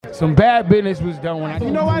some bad business was done when I...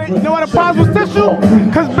 You know why the pause was tissue?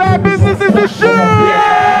 Because bad business is the shit!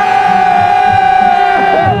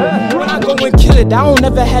 When I go and kill it, I don't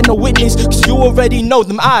ever had no witness. Cause you already know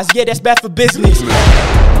them eyes, yeah, that's bad for business.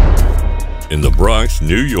 In the Bronx,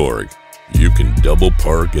 New York, you can double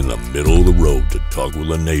park in the middle of the road to talk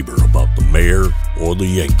with a neighbor about the mayor or the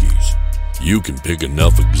Yankees. You can pick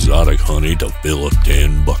enough exotic honey to fill a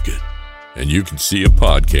tin bucket. And you can see a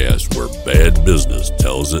podcast where bad business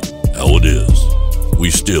tells it how it is. We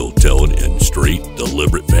still tell it in straight,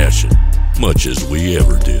 deliberate fashion, much as we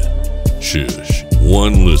ever did. Shush.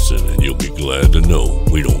 One listen and you'll be glad to know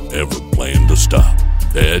we don't ever plan to stop.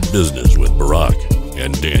 Bad Business with Barack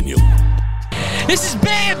and Daniel. This is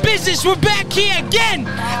Bad Business. We're back here again.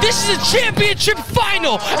 This is a championship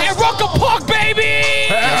final at RUCKER Park, baby.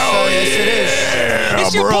 Yes, it is.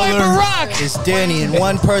 It's your boy Barack. It's Danny, and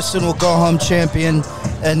one person will go home champion,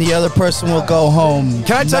 and the other person will go home.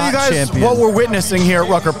 Can I tell you guys champion. what we're witnessing here at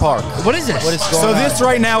RUCKER Park? What is this? What is going So on? this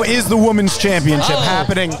right now is the Women's Championship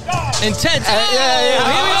happening. Intense.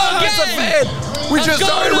 Yeah. Here we go again. We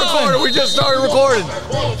just started recording.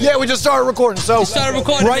 Yeah, we just started recording. So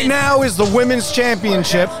right now is the Women's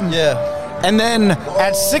Championship. Yeah. And then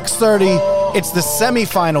at 6:30, it's the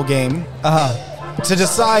semifinal game to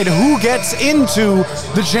decide who gets into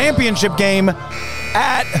the championship game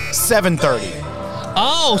at 7:30.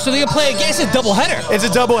 Oh, so they can play against a doubleheader. It's a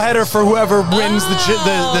doubleheader for whoever wins the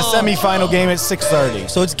semifinal game at 6:30.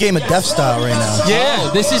 So it's Game of Death style right now. Yeah.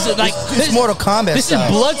 Oh, this is like It's Mortal Kombat This style.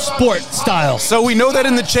 is blood sport style. So we know that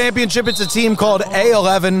in the championship, it's a team called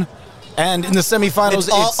A11. And in the semifinals,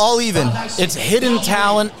 It's all even. It's hidden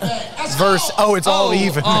talent versus... Oh, it's all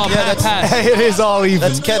even. Oh, Yeah, pass. It is all even.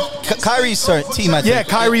 That's Kyrie's team, I think. Yeah,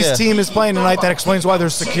 Kyrie's team is playing tonight. That explains why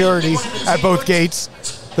there's security at both gates.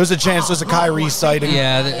 There's a chance there's a Kyrie sighting.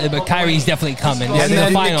 Yeah, but Kyrie's definitely coming. Yeah, This is the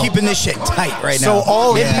they're final. keeping this shit tight right So now.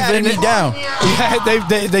 all They patted even. me down.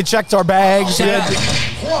 Yeah, they checked our bags. Shout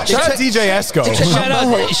out DJ Esco.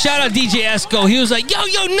 Shout out DJ Esco. He was like, yo,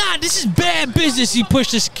 this is bad business. He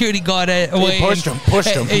pushed the security guard away. He pushed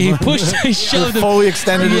him. He pushed him. He shoved him. Fully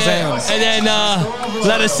extended his hands. And then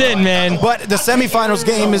let us in, man. But the semifinals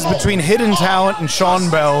game is between Hidden Talent and Sean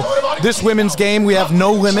Bell. This women's game, we have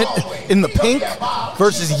No Limit in the pink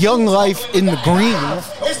versus Young Life in the green.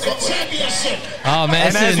 Oh, man.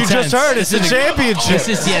 And as you just heard, it's the championship.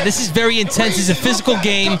 This is very intense. It's a physical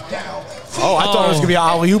game. Oh, I thought it was going to be an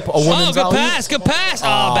alley-oop, a women's good alley-oop. good pass.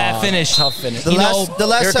 Oh, bad finish. Tough finish. The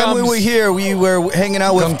last time we were here, we were hanging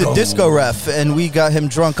out with the disco ref, and we got him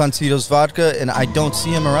drunk on Tito's vodka, and I don't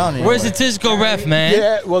see him around anymore. Where's the Tisco ref, man?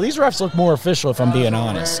 Yeah, well, these refs look more official, if I'm being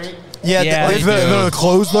honest. Yeah, The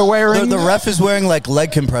clothes they're wearing. the ref is wearing like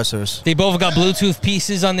leg compressors. They both got Bluetooth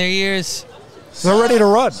pieces on their ears. They're ready to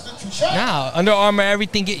run. Now, Under Armour,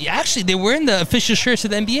 everything. Actually, they were in the official shirts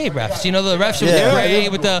of the NBA refs. You know, the refs with the gray,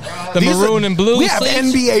 with the maroon and blue We have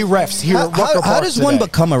sleeves. NBA refs here at RUCKER How Park does one today.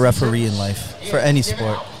 become a referee in life for any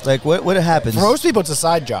sport? Like, what happens? For most people, it's a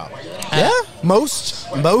side job. Yeah? Most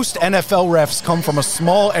NFL refs come from a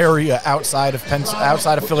small area outside of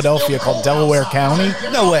Philadelphia called Delaware County.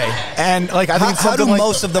 No way. And I think it's How do something like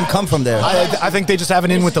most of them come from there? I think they just have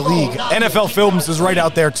an in with the league. NFL Films is right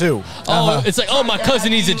out there too. Oh, it's like, my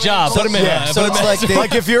cousin needs a job. Put him in. Yeah, so it's like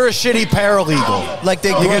like if you're a shitty paralegal, Like they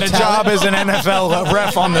you grow get a job talent. as an NFL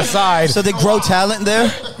ref on the side. So they grow talent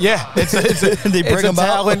there. Yeah, it's a They bring them out.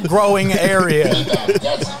 talent growing area.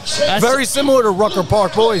 Very similar to RUCKER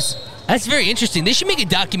Park, boys. That's very interesting. They should make a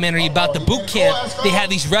documentary about the boot camp they had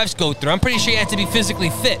these refs go through. I'm pretty sure you have to be physically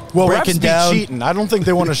fit. Well, Breaking refs be down. cheating. I don't think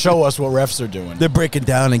they want to show us what refs are doing. They're breaking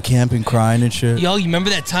down in camp and crying and shit. Yo, you remember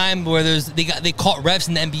that time where they caught refs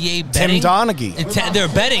in the NBA betting? Tim Donaghy. They're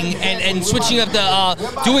betting and switching up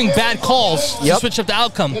the doing bad calls to switch up the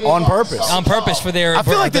outcome On purpose. on purpose for their. I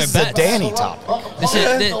feel like their this is a bets. Danny topic.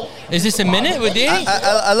 Is this a minute with Danny?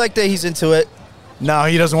 I like that he's into it. No,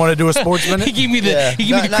 he doesn't want to do a sports minute. He gave me the Yeah. he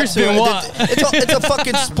gave me the Not Chris too- Benoit. It's a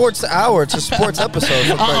fucking sports hour. It's a sports episode.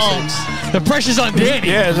 For Christ's sakes. The pressure's on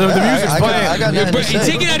Danny. Yeah, the music's I playing. got nothing to You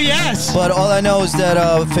say. take it out of your ass. But all I know is that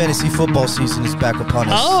fantasy football season is back upon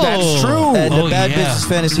us. Oh, That's true. And the Oh, Bad yeah. Business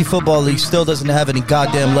Fantasy Football League still doesn't have any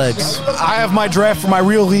goddamn legs. I have my draft for my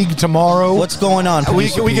real league tomorrow. What's going on? we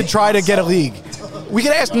producer could Pete? try to get a league. We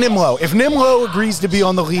could ask Nimlo. If Nimlo agrees to be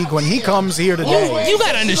on the league when he comes here today, You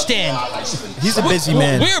gotta understand. He's a busy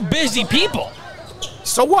man. We're busy people.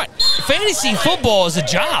 so what? Fantasy football is a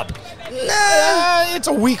job. It's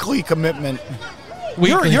a weekly commitment.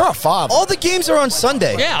 You're a father. All the games are on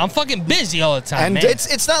Sunday. Yeah, I'm fucking busy all the time, And man.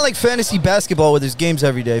 It's not like fantasy basketball where there's games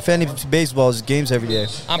every day. Fantasy baseball is games every day.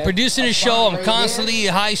 I'm producing a show. I'm constantly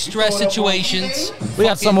in high stress situations. We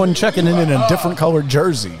got someone checking in a different colored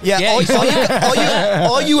jersey. Yeah, Yeah,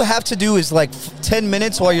 all you have to do is like 10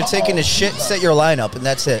 minutes while you're taking a shit, set your lineup, and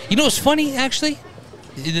that's it. You know what's funny, actually?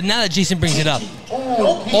 Now that Jason brings it up,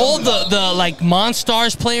 all the like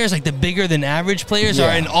Monstars players, like the bigger than average players,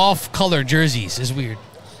 are in off-color jerseys. It's weird.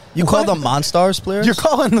 You call them Monstars players? You're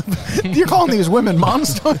calling these women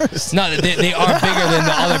monsters? No, they are bigger than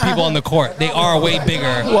the other people on the court. They are way bigger.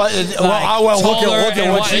 Well, look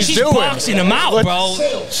at what she's doing. Boxing them out, bro.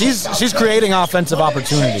 She's creating offensive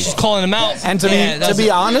opportunities. She's calling them out. And to be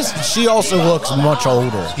honest, she also looks much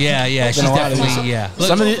older. Yeah, she's definitely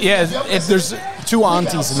Look, There's two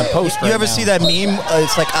aunties in the post. You ever see that meme?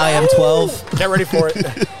 It's like I am 12. Get ready for it.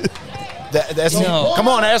 Come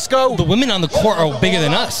on, Esco. the women on the court are bigger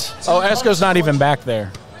than us. Oh, Esco's not even back there.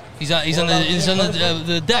 He's on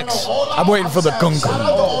the decks. I'm waiting for the gung.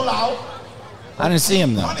 I didn't see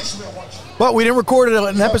him though. But we didn't record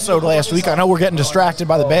an episode last week. I know we're getting distracted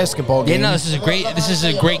by the basketball game. Yeah, no, this is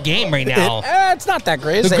a great game right now. It's not that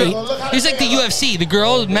great. It's like the UFC. The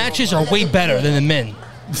girls matches are way better than the men.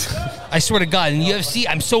 I swear to God, in the UFC,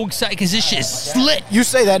 I'm so excited because this shit is slit. You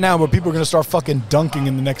say that now, but people are going to start fucking dunking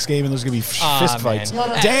in the next game, and there's going to be fist fights.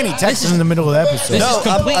 Danny texted in the middle of the episode.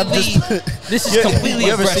 This is completely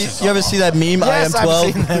aggressive. You ever see that meme? Yes, I am 12.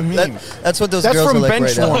 I've seen that meme. That's what those girls are like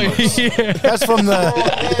right now. That's from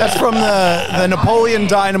the Napoleon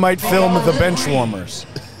Dynamite film of the Benchwarmers.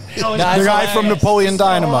 The guy from Napoleon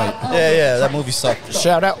Dynamite. Yeah, that movie sucked.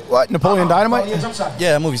 Shout out. What? Napoleon Dynamite?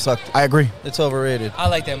 Yeah, that movie sucked. I agree. It's overrated. I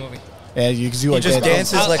like that movie. Yeah, because you like just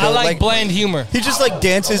dances I like bland humor. He just like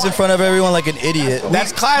dances in front of everyone like an idiot.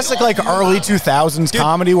 That's classic like early 2000s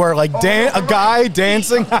comedy where like a guy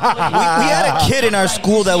dancing. we had a kid in our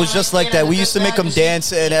school that was just like that. We used to make him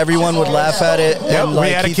dance and everyone would laugh at it. Yep, and, we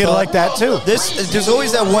had a kid like that too. There's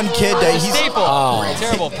always that one kid that he's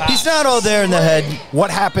terrible pass. He's not all there in the head.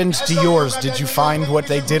 What happened to yours? Did you find what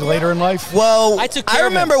they did later in life? Well, I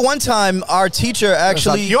remember one time our teacher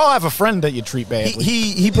actually. You all have a friend that you treat badly.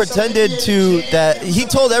 He pretended to that. He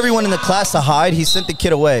told everyone in the class to hide. He sent the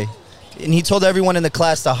kid away. And he told everyone in the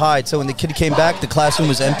class to hide. So when the kid came back, the classroom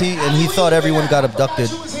was empty, and he thought everyone got abducted.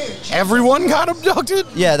 Everyone got abducted?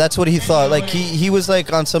 Yeah, that's what he thought. Like he was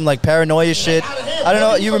like on some like paranoia shit. I don't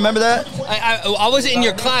know. You remember that? I wasn't in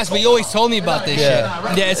your class, but you always told me about this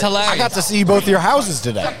shit. Yeah, it's hilarious. I got to see both of your houses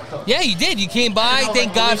today. Yeah, you did. You came by.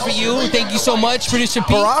 Thank God for you. Thank you so much, Producer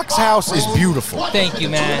Pete. Barack's house is beautiful. Thank you,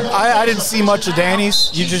 man. I didn't see much of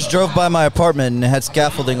Danny's. You just drove by my apartment and it had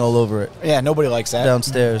scaffolding all over it. Yeah, nobody likes that.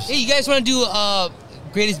 Downstairs. Hey, you guys want to do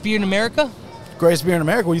greatest beer in America? Greatest beer in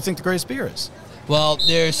America? What do you think the greatest beer is? Well,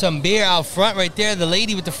 there's some beer out front right there. The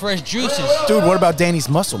lady with the fresh juices. Dude, what about Danny's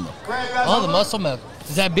Muscle Milk? Oh, the muscle milk.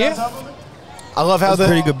 Is that beer? I love how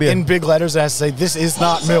pretty good beer. in big letters it has to say, "This is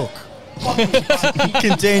not milk."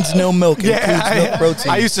 Contains no milk. Includes no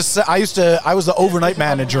protein. I was the overnight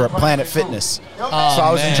manager at Planet Fitness, so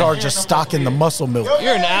I was in charge of stocking the muscle milk.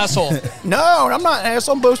 You're an asshole. No, I'm not an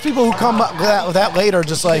asshole. Most people who come up with that late are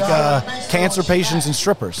just like cancer patients and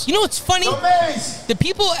strippers. You know what's funny? The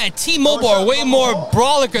people at T-Mobile are way more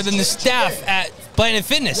brawlicker than the staff at Planet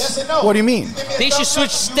Fitness. What do you mean? They should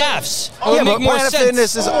switch staffs. It would Yeah, make but more Planet sense.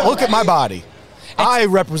 Fitness is, look at my body. I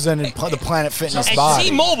represented the Planet Fitness At body.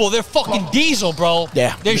 T-Mobile, they're fucking diesel, bro.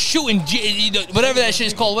 Yeah. They're shooting whatever that shit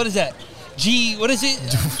is called. What is that? What is it?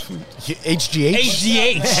 HGH?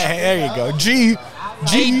 HGH. There you go. G.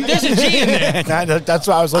 There's a G in there. That's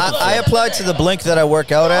what I was looking for. I applied to the Blink that I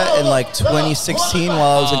work out at in like 2016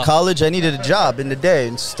 while I was in college. I needed a job in the day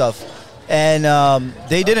and stuff. And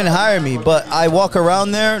they didn't hire me, but I walk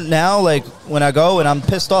around there now, like when I go, and I'm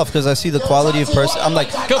pissed off because I see the quality of person. I'm like,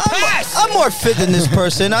 I'm more fit than this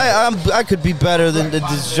person. I could be better than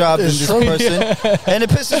this job than this person, and it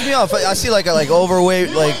pisses me off. I see like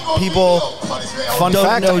overweight like people. Fun don't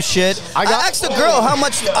fact, know shit. I asked the girl how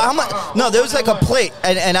much. No, there was like a plate,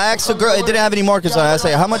 and I asked the girl. It didn't have any markers on it. I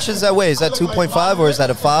say, how much does that weigh? Is that 2.5 or is that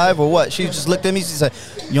a 5 or what? She just looked at me. She said,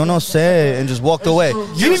 "Yo no sé," and just walked away.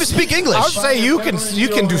 You didn't even speak English. I would say you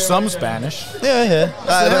can do some Spanish. Yeah.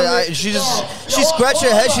 She scratched her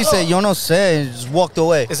head. She said, "Yo no sé," and just walked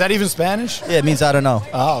away. Is that even Spanish? Yeah, it means I don't know.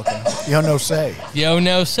 Oh, okay. Yo no sé. Yo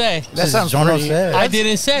no say. That sounds Yo no pretty. sé. I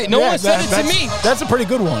didn't say. No one said it to me. That's a pretty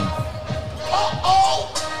good one.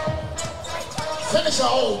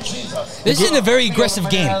 This isn't a very aggressive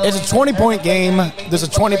game. It's a 20-point game. There's a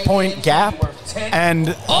 20-point gap.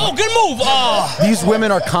 And Oh, good move. Oh. these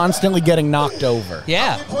women are constantly getting knocked over.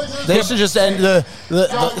 Yeah. They should just end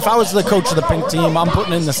if I was the coach of the pink team, I'm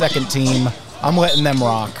putting in the second team. I'm letting them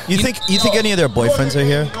rock. You think any of their boyfriends are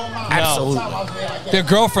here? Absolutely. Their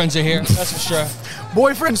girlfriends are here. That's for sure.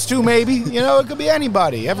 Boyfriends too, maybe. You know, it could be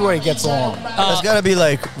anybody. Everybody gets along. It's gotta be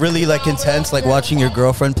like really like intense, like watching your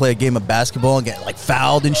girlfriend play a game of basketball and get like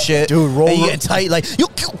fouled and shit. Dude, roll and you up. get tight, like you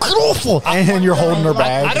get awful. And you're holding her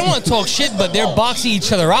bag. I don't want to talk shit, but they're boxing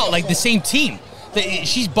each other out like the same team.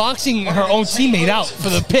 She's boxing her own teammate out for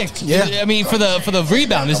the pick. Yeah. I mean, for the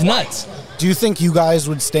rebound. It's nuts. Do you think you guys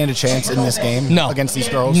would stand a chance in this game No. against these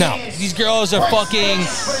girls? No. These girls are fucking,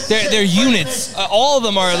 they're units. All of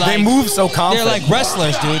them are like. They move so confident. They're like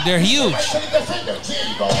wrestlers, dude. They're huge.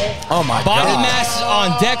 Oh, my Body God. mass is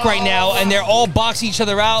on deck right now, and they're all boxing each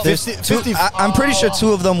other out. 50, I'm pretty sure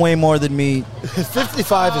 2 of them weigh more than me,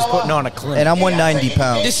 55 is putting on a clinic. and I'm 190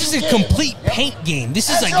 pounds. This is a complete paint game. This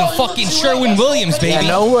is like a fucking Sherwin-Williams, baby.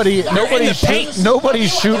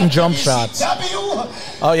 Nobody's shooting jump shots.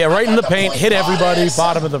 Oh, yeah, right in the paint. Hit everybody.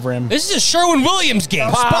 Bottom of the rim. This is a Sherwin-Williams game.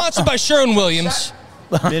 Sponsored by Sherwin-Williams.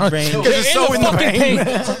 Mid-range. Because it's so in the fucking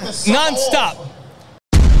paint. Non-stop.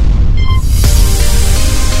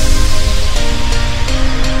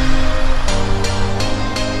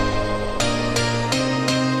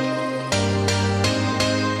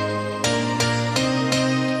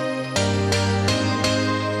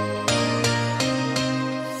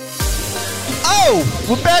 Oh,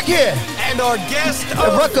 we're back here. And our guest At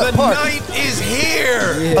of Rucker the Park. night is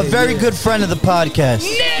here. A very good friend of the podcast.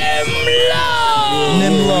 Nimlo!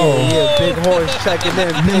 Nimlo. Yeah, Big Horse checking in.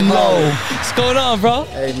 Big Nimlo. What's going on, bro?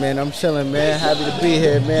 Hey, man, I'm chilling, man. Happy to be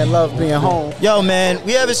here, man. Love being home. Yo, man,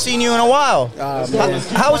 we haven't seen you in a while. Man.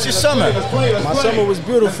 How was your summer? My summer was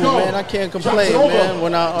beautiful, man. I can't complain, man.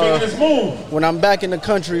 When I'm back in the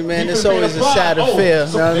country, man, it's always a sad affair.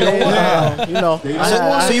 You know what I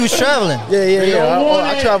mean? So you was traveling? Yeah.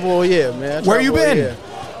 I travel all year, man. I Where you travel all been? year.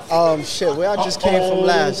 Where I just came from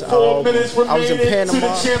last. I was in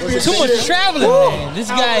Panama. Too much traveling, man. This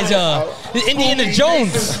guy's Indiana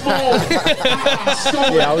Jones.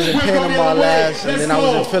 Yeah, I was in Panama last, and then I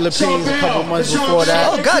was in Philippines a couple months before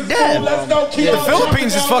that. Oh, goddamn. The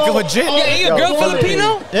Philippines is fucking legit. Yeah, you a girl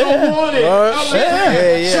Filipino? Yeah.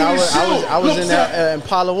 I was in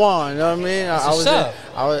Palawan. You know what I mean? What's up?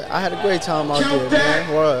 I had a great time out there, man.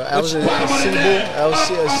 I was in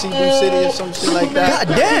Cebu City or some shit like that.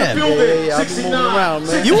 God damn. Yeah. I be moving around,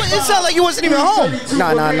 man. It sounded like you wasn't even home.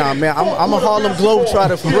 Nah, man. I'm a Harlem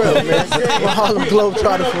Globetrotter for real, man. I'm a Harlem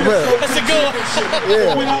Globetrotter for real. That's a good one.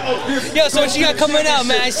 Yeah. Yo, so what you got coming out,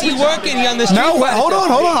 man? I see you working on the street. No, wait, hold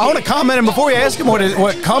on. I want to comment, and before you ask him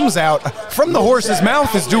what comes out from the horse's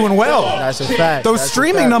mouth is doing well. That's a fact. Those That's a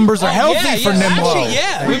streaming fact. numbers are healthy for Nimlo. Actually,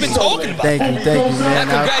 yeah. We've been talking about Thank you, man.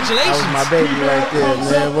 Congratulations. That was my baby right there,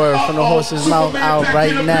 man. Word from the horse's mouth out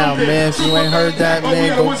right now, man. If you ain't heard that,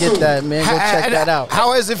 man, go get that, man. Go check that out.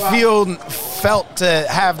 How has it felt to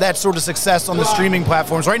have that sort of success on the streaming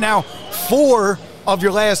platforms? Right now, 4 of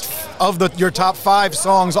your top 5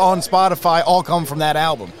 songs on Spotify all come from that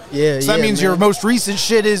album. Yeah, so that means man. your most recent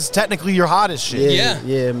shit is technically your hottest shit.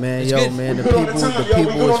 Yeah, man. It's Yo, good. man, the people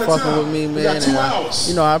is fucking with me, man.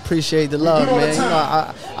 And I appreciate the love,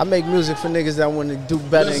 man. I make music for niggas that want to do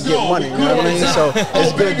better and get money. You know what I mean? So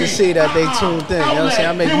it's good to see that they tuned in. You know what I'm saying?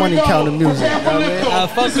 I make money counting music. You know what I mean?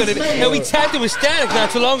 fuck with it. And we tapped it with Static not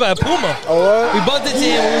too long ago at Puma. Oh, what? We bumped into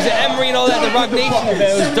him when we was at Emory and all that, the Rock Nation event.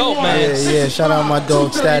 It was dope, man. Yeah. Shout out my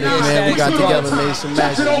dog Static, man. We got together, made some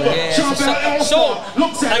magic, man. Yeah. So,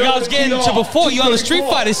 like I was getting to before, you on the Street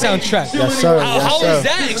Fighter soundtrack. Yes, sir. How was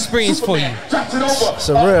that experience for you?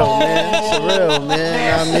 Surreal, man. Surreal,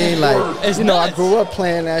 man. You know what I mean? Like, It's I nuts. grew up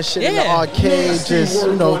playing that shit in the Yeah. arcade, just,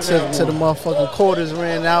 till the motherfucking quarters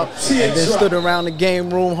ran out, and then stood around the game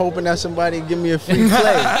room hoping that somebody would give me a free play. You know what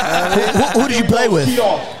I mean? Who did you play with?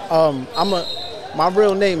 My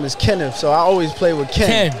real name is Kenneth, so I always play with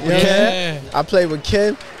Ken. Ken, You know what I'm yeah. saying? I play with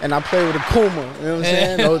Ken, and I play with Akuma. You know what I'm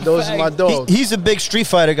saying? Those are my dogs. He's a big Street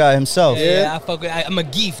Fighter guy himself. Yeah, I fuck with. I'm a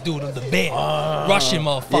geef dude of the band, Russian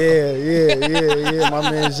motherfucker. Yeah.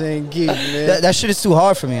 My man's ain't geek, man. That shit is too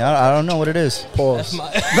hard for me. I don't know what it is. Pause.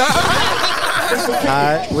 My- All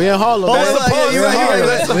right, we in Harlem. Oh, man. yeah, you're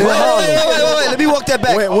right. We in Harlem. Wait. Let me walk that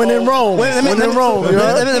back. When in Rome. When in Rome. You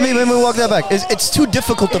heard? Let me walk that back. It's too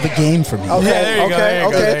difficult of a game for me. Okay, there you go, there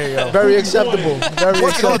you go, there you go. Very acceptable. Very Do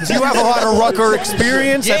acceptable. you have a lot of Rucker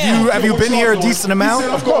experience? Yeah. Have you been here a decent amount?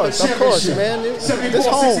 Of course, man. This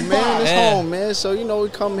home, man. So, we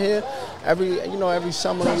come here. every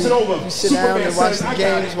summer we sit down and watch the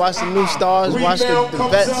games, watch the new stars, watch the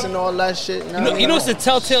vets and all that shit. You know what's the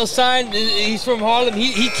telltale sign? He's from Harlem.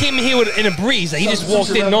 He came in here in a breeze. Like, he just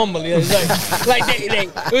walked in normally. It was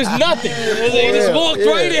it was nothing. He just walked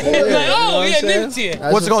right in. Like, oh yeah, Nim's here.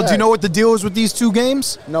 What's it called? Do you know what the deal is with these two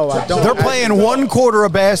games? No, I don't. They're playing one quarter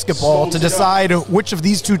of basketball to decide which of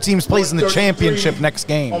these two teams plays in the championship next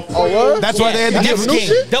game. Oh, what? That's why they had to give game.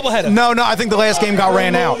 Doubleheader. No, I think the last game got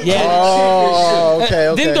ran out. Yeah. Oh,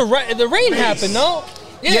 okay. Didn't the rain happen? No.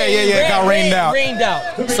 Yeah, it got rained out. Rained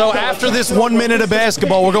out. So after this 1 minute of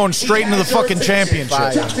basketball, we're going straight into the fucking championship.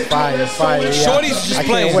 Fire. Yeah. Shorty's just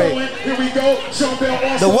playing. Wait.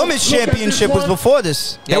 The women's championship was before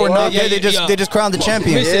this. They were not. They just crowned the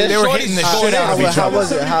champion. Yeah, they were hitting the shit out of each How other.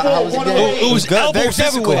 was it? How was the game? It was good. Very elbows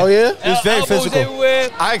physical. everywhere. Oh yeah. It was very Elbows physical. everywhere.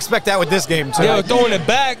 I expect that with this game too. They were throwing it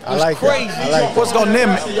back. It was crazy. I like What's going on, Nim?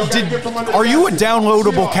 Are you a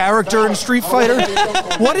downloadable character in Street Fighter?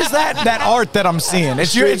 What is that art that I'm seeing?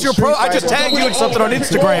 It's your pro. I just tagged you in something on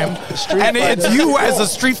Instagram, and it's you as a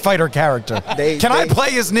Street Fighter character. Can I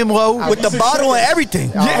play as Nimlo With the bottle and everything.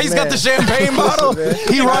 Yeah, he's got the champagne bottle.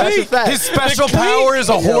 He runs. His special power is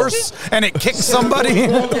a horse, and it kicks somebody.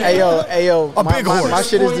 Hey yo, A big horse. My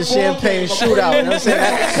shit is the champagne shootout. You know what I'm saying?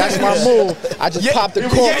 That's my move. I just pop the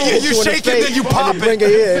cork. Yeah, you shake it, then you pop it. Bring it,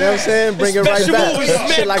 you know what I'm saying? Bring it right back.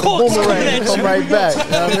 Shit like a boomerang. Come right back.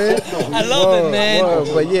 You know what I mean? I love it,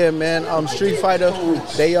 man. But yeah, man, Street Fighter,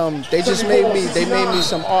 they just made me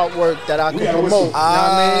some artwork that I could promote. You know what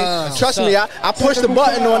I mean? Trust me, I pushed the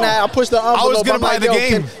button on that. I pushed the envelope. I was gonna buy the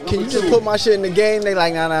game. Can you just put my shit in the game? They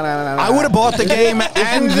like, nah. I would have bought the game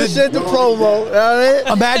and the shit, the promo. You know what I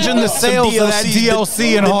mean? Imagine the sales of that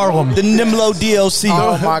DLC in Harlem. The Nimlo DLC.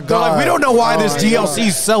 Oh my They're God. like, we don't know why this DLC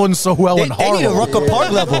is selling so well in They Harlem. need a Rucker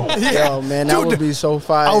Park level. Yo, man, that would be so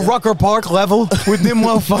fire. A Rucker Park level with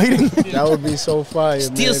Nimlo fighting. That would be so fire,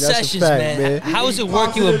 Steel man. That's Sessions, a fact, man. How is it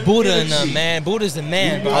working with Buddha and them, man? Buddha's the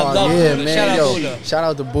man, bro. I Oh, love yeah, Buddha. man. Shout out Yo, Buddha. shout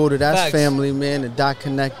out to Buddha. That's Facts. family, man. The dot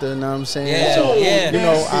connector, you know what I'm saying? Yeah, so, yeah. you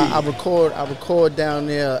know, I record down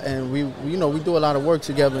there, and we do a lot of work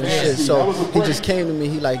together and shit. So he just came to me.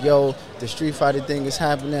 He like, yo, the Street Fighter thing is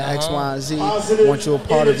happening, X, Y, and Z. Want you a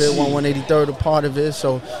part of it, 183rd a part of it.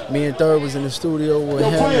 So me and Third was in the studio with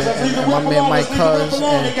him and my man Mike Cuz,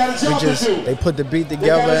 and they put the beat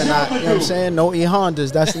together, and you know what I'm saying? No E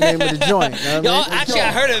Hondas, that's the name of the joint. You know what Yo, I mean? actually,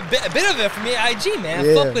 I heard a bit of it from your IG, man. I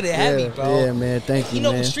Yeah, fuck with it heavy, bro. Yeah, man. Thank you, You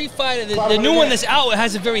know, man. Street Fighter, the new one that's out, it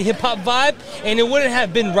has a very hip-hop vibe, and it wouldn't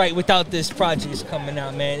have been right without this project coming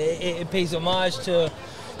out, man. It pays homage to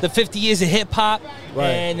the 50 years of hip-hop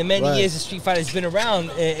and the many years that Street Fighter's been around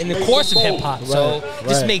in the course of hip-hop. So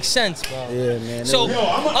this makes sense, bro. Yeah, man. So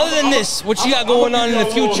other than this, what you got going on in the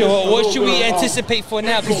future? What should we anticipate for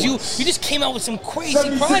now? Because you just came out with some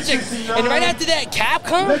crazy projects, and right after that,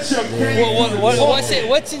 Capcom.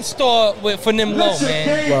 What's in store for Nimlo,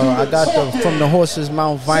 man? Well, I got the From the Horse's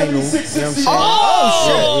Mouth vinyl. You know what I'm saying?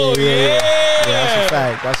 Oh, shit!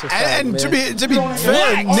 Yeah, that's a fact. And man. to be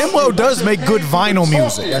fair, Nimlo does make good vinyl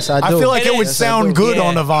music. Yes, I do. feel like it would Yes, I sound do. good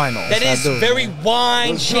on the vinyl. That is very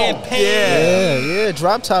wine, champagne. Yeah,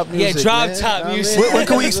 drop top music. drop man. top You know what I music. mean? When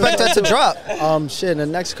can we expect that to drop? Shit, in the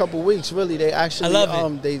next couple weeks, really, they actually, I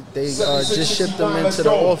love they just shipped them into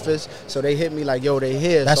the office, so they hit me like, yo, they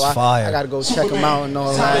here. That's so fire. I gotta go check them out and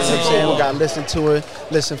all that. You know what I'm saying? We gotta listen to it,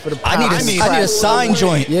 listen for the. I need a sign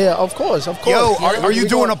joint. Yeah, of course. Yo, Yeah, are you we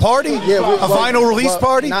doing a party? Yeah, a vinyl release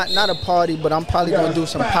party? Not a party, but I'm probably gonna do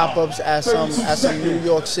some pop-ups at some New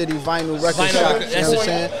York City vinyl record Vinyl shops. record, You know what I'm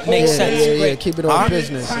saying? makes sense. Yeah, Great. keep it on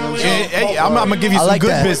business. You know what I'm saying? Hey, I'm gonna give you some like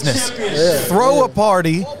good that. business. Throw a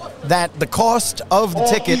party that the cost of the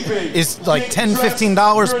ticket is like $10,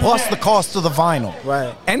 $15 plus the cost of the vinyl.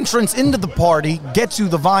 Right. Entrance into the party gets you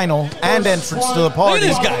the vinyl and entrance to the party.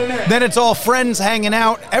 Look at this guy. Then it's all friends hanging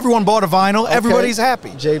out. Everyone bought a vinyl. Everybody's happy.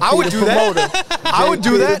 JP I would the do that. promoter. I would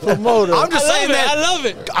do JP that. the promoter. I'm just saying that. I love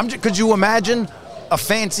it. Could you imagine a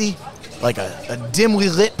fancy, like a dimly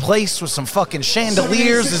lit place with some fucking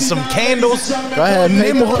chandeliers and some candles? Go ahead,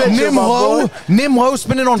 paint the picture, my boy. Nimlo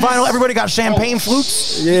spinning on vinyl. Everybody got champagne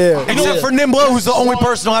flutes. Yeah. Except for Nimlo, who's the only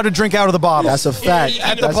person allowed to drink out of the bottle. That's a fact.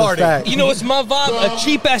 At the That's party. A fact. You know what's my vibe? A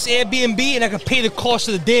cheap ass Airbnb, and I can pay the cost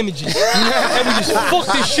of the damages. And we just fuck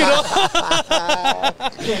this shit up.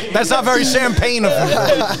 That's not very champagne of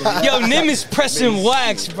you. Yo, Nim is pressing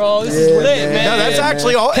wax, bro. This is Yeah, lit, man. man. No, that's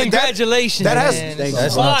actually all. Congratulations, that has man. Thank This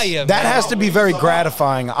is you. fire, That man. has to be very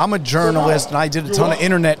gratifying. I'm a journalist, and I did a ton of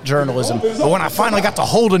internet journalism. But when I finally got to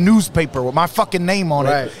hold a newspaper with my fucking name on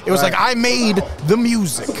it, it was like I made the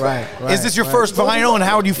music. Right. Is this your first vinyl, and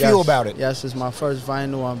how do you feel about it? Yes, it's my first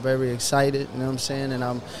vinyl. I'm very excited. You know what I'm saying? And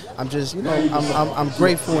I'm just, you know, I'm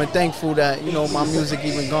grateful and thankful that, you know, my music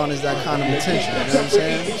even garners that kind of attention. You know what I'm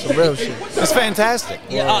saying? It's real shit. It's fantastic.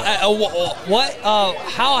 Yeah.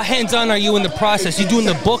 How hands-on are you in the process? You doing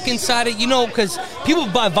the book inside it? You know, because people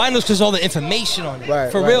buy vinyls because all the information on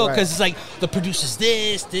it. For real, because it's like the producer's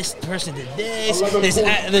this person did this. There's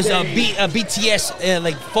a BTS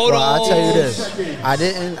like photos. Well, I'll tell you this. I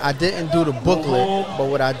didn't do the booklet, but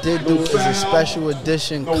what I did do is a special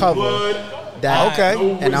edition cover.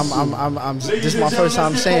 And I'm this is my first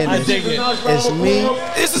time saying this. It's me.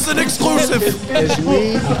 This is an exclusive. It's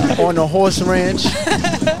me on a horse ranch,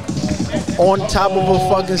 on top of a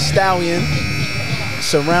fucking stallion,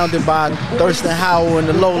 surrounded by Thurston Howell and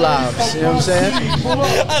the Lowlives. You know what I'm saying?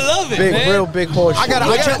 I love it, man. Real big horse.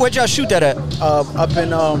 Where'd y'all shoot that at? Up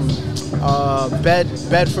in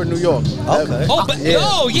Bedford, New York. Okay.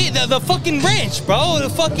 The fucking ranch, bro. The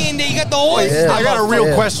fucking you got the horse. Yeah. I got a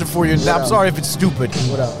real question for you. I'm sorry if it's stupid.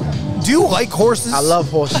 What up? Do you like horses? I love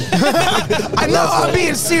horses. I know. I'm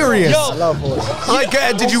being serious. I love horses. Like,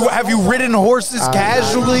 have you ridden horses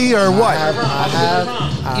casually or what? I have.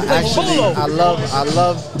 I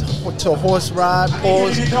love to horse ride,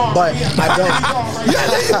 pause, but I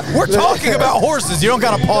don't. We're talking about horses. You don't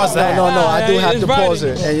gotta pause that. No. I do have to pause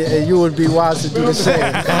it, and you would be wise to do the same.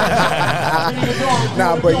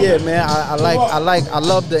 But yeah, man, I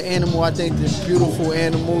love the animal. I think they're beautiful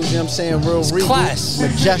animals. You know what I'm saying? Real regal,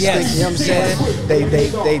 majestic. Yes. You know what I'm saying?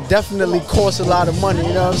 They definitely cost a lot of money.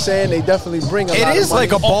 You know what I'm saying? They definitely bring a lot of money. It is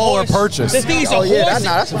like a baller purchase. The thing is,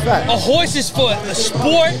 that's a fact. A horse is for a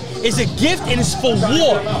sport, is a gift, and it's for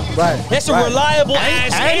war. Right. That's a reliable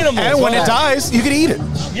ass animal. And when it dies, you can eat it.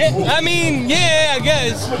 Yeah, I mean, I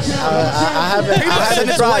guess. I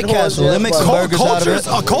haven't tried Castle. They make some burgers out of it.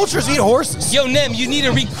 Cultures eat horses. Yo, Nem, you need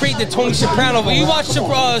to recreate the Tony Soprano. You watch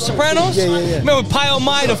Sopranos? Yeah. Remember Pio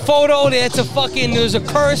Mai, the photo? There was a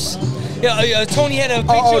curse. Yeah, Tony had a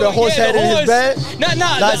picture. The horse head in his bed?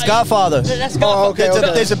 That's Godfather. That's Godfather.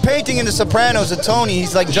 Okay. There's a painting in The Sopranos of Tony.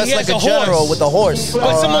 He's like just like a general horse. with a horse.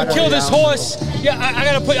 But someone killed his horse. Yeah, I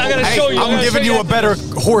gotta show you. I'm giving you a better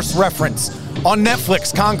horse reference. On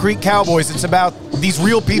Netflix, Concrete Cowboys, it's about these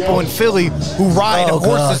real people in Philly who ride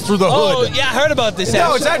horses through the hood. Oh, yeah, I heard about this.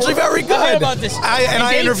 No, it's actually very good. I heard about this.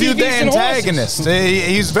 I interviewed the antagonist.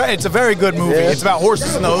 It's a very good movie. Yeah. It's about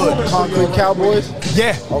horses in the hood. Concrete Cowboys?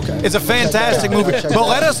 Yeah. Okay. It's a fantastic movie. But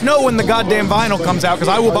let us know when the goddamn vinyl comes out, because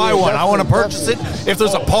I will buy one. I want to purchase it. If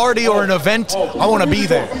there's a party or an event, I want to be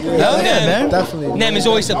there. Man. Definitely. Nem, it's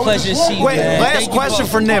always a pleasure to see you. Wait, man. last question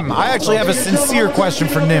for Nim. I actually have a sincere question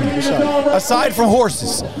for Nim. Aside from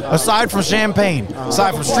horses, aside from champagne,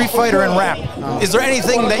 aside from Street Fighter and rap, is there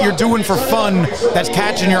anything that you're doing for fun that's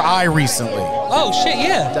catching your eye recently? Oh shit,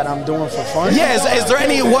 yeah. That I'm doing for fun? Yeah, is there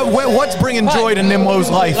any, what's bringing joy to Nimlo's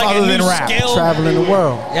life Like other than rap? Traveling the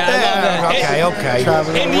world. Yeah, I love that. Okay.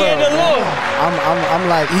 Traveling the Indiana world. Lord. I'm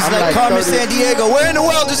like He's I'm like Carmen 30. San Diego. Where in the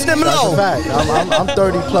world is That's a Nimlo? fact. I'm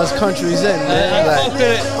 30 plus countries in, man.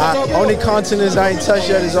 Only continents I ain't touched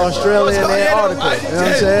yet is Australia and Antarctica. You know what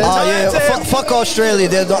I'm saying? Oh yeah, fuck Australia.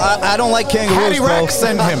 I don't like kangaroos, bro. Rack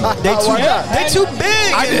send him. They too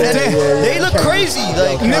big. They look crazy.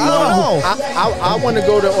 Like I don't know. I want to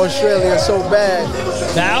go to Australia so bad.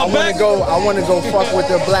 I want to go fuck with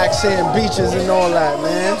the black sand beaches and all that,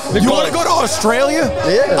 man. You want to go to Australia?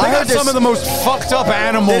 Yeah. I heard some of the most fucked up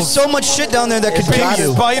animals. There's so much shit down there that could kill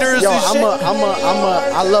you. Spiders and shit.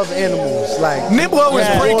 I love animals. Like Niblo is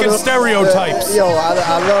breaking stereotypes. Yo, I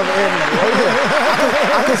love animals. Oh,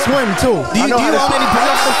 yeah. I can swim too. Do you own any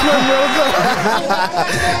pets? I can swim real good.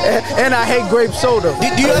 and I hate grape soda. Do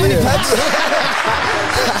you have any pets?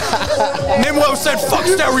 Nimlo said, "Fuck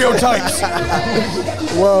stereotypes."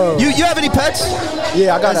 Whoa. You have any pets?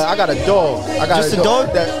 Yeah, I got a dog. I got Just a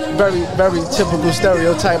dog? That very, very typical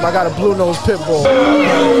stereotype. I got a blue nose pit bull.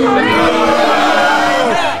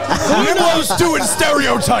 Nimlo's doing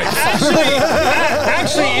stereotypes.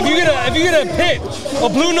 Actually, if you're gonna pit a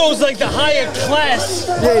blue nose like the higher class.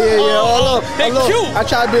 Yeah. They're cute. I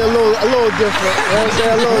try to be a little different. You know what I'm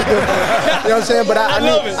saying? A little different. You know what I'm saying? But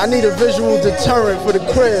I need a visual deterrent for the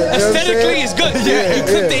crib. You know Aesthetically, it's good. Yeah, you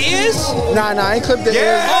clip the ears? Nah, I ain't clip the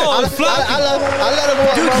ears. Oh, I let him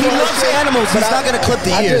walk. Dude, he loves animals. He's not gonna clip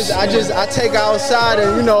the ears. I take her outside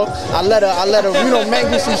and I let her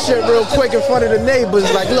mangle some shit real quick in front of the neighbors.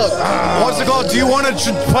 Like, look. What's it called? Do you want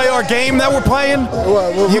to play our game that we're playing?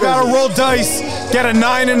 What you gotta roll dice, get a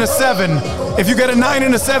 9 and a 7. If you get a 9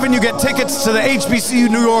 and a 7, you get tickets to the HBCU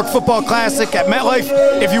New York Football Classic at MetLife.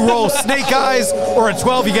 If you roll snake eyes or a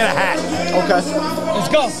 12, you get a hat. Okay. Let's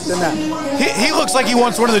go. He looks like he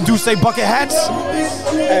wants one of the Duce bucket hats.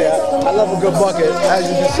 Hey, I love a good bucket, as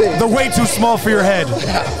you can see. They're way too small for your head.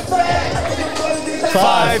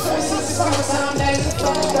 5.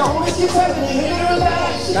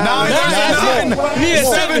 9.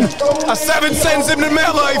 7. A 7 sends him to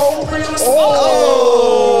MetLife. Oh!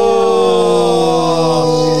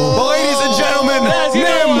 Ladies and gentlemen,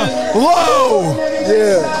 Nim Low.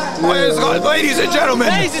 Yeah. Ladies and gentlemen,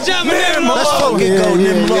 Nim Low. Let's fucking go,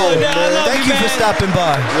 Nim Low. Thank you for stopping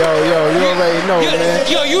by. Yo, you already know, man.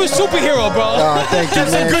 Yo, you a superhero, bro. Thank you, Get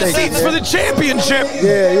some man. good Thank you, seats man. for the championship.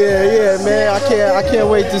 Yeah, man. I can't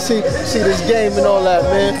wait to see this game and all that,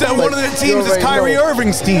 man. One of the teams is Kyrie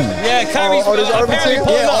Irving's team. Yeah, Kyrie's this Irving apparently team?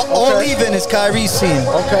 pulling Yeah, up. all even is Kyrie's team.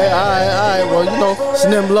 Okay, all right. Well, you know, it's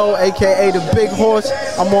Nim Low, a.k.a. the Big Horse.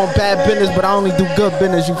 I'm on bad business, but I only do good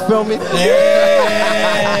business. You feel me?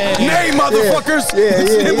 Nay, motherfuckers. Yeah.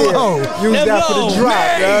 Nim Low. Use Nim that for Low, the drop,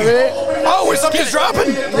 Nay. you know what I mean? Oh, is something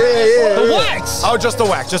dropping? Yeah. The wax. Oh, just the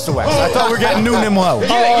wax. I thought we were getting new Nim Low.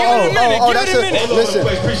 Give it a minute. Give it a minute. Listen,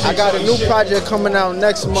 I got a new project coming out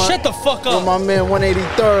next month. Shut the fuck With up. my man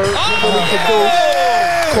 183rd, fully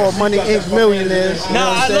produced, called Money Inc. Millionaires. You know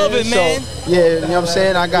what I'm I saying? love it, man. So, yeah, you know what I'm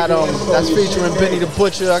saying? I got that's featuring Benny the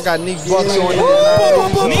Butcher. I got Neek Bucks on it.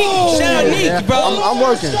 Neek, shout out Neek, bro. I'm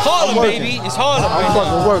working. Harlem, I'm working. baby. It's Harlem. I'm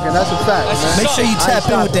fucking working. That's a fact. That's Make sure you tap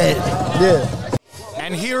in with that. Yeah.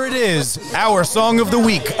 And here it is, our song of the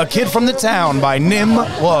week, A Kid from the Town by Nim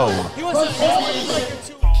Low.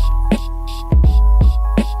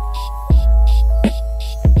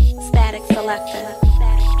 Static Selector.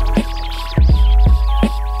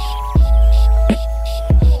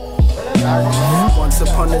 Once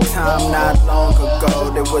upon a time, not long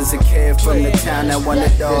ago, there was a kid from the town that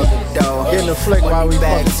wanted all the dough. Getting a flick while we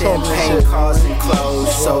back fucking talking paint shit. cars and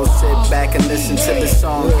clothes. So sit back and listen to the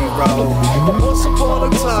song he wrote. Once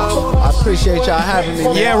upon a time. I appreciate y'all having me,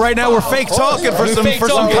 man. Yeah, right now we're fake talking for some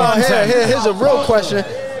content. Here's a real question.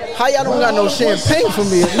 How y'all don't got no champagne for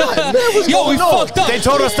me? If not, man, what's Yo, we going on? fucked up. They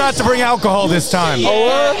told us not to bring alcohol this time. So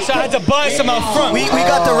I had to buy some out front. We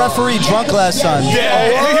got the referee drunk last time.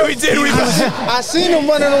 Yeah, we did. I seen him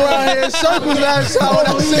running around here in circles last time when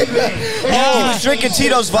I seen that. He was drinking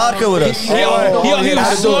Tito's vodka with us. Yo, he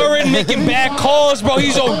was slurring, making bad calls, bro.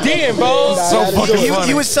 He's ODing, bro. So fucking funny.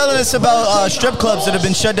 He was telling us about strip clubs that have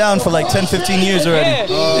been shut down for like 10, 15 years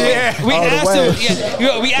already. Yeah. We asked him.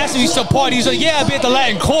 We asked him. He used to party. He's like, yeah, I be at the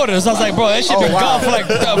Latin Quarters. I was like, bro, that shit been gone for like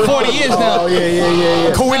 40 years now. Oh,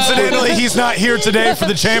 yeah. Coincidentally, he's not here today for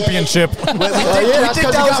the championship. We think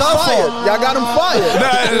that was our fault. Y'all got him fired.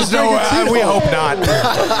 There's no way. We hope not.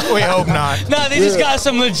 We hope not. Nah, they just got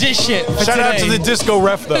some legit shit. For Shout out to today. the disco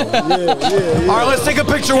ref, though. All right, let's take a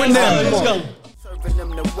picture with them. Let's go. Serving them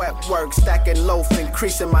the wet work, stacking loaf,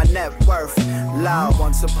 increasing my net worth. Loud,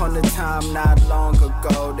 once upon a time, not long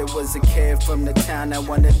ago, there was a kid from the town that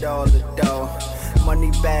wanted all the dough.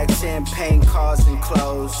 Money bags, champagne, cars, and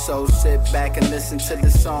clothes. So sit back and listen to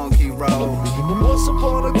the song he wrote. Once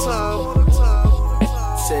upon a time.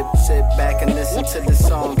 Sit back and listen to the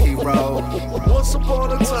song he wrote. Once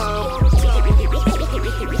upon a time.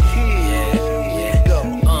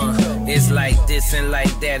 It's like this and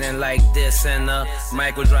like that and like this and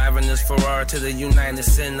Michael driving his Ferrari to the United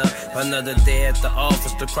Center. Another day at the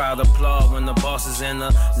office, the crowd applaud when the boss is in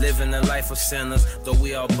living the life of sinners, though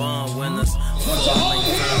we are born winners.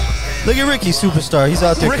 Look at Ricky Superstar. He's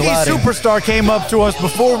out there Ricky colliding. Superstar came up to us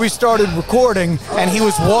before we started recording, and he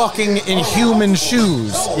was walking in human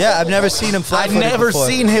shoes. Yeah, I've never seen him fly. I've never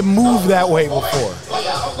seen him move that way before.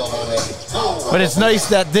 But it's nice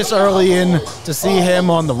that this early in to see him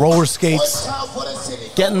on the roller skates,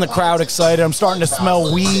 getting the crowd excited. I'm starting to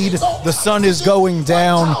smell weed. The sun is going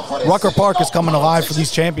down. Rucker Park is coming alive for these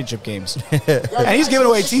championship games. And he's giving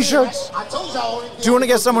away T-shirts. Do you want to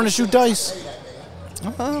get someone to shoot dice?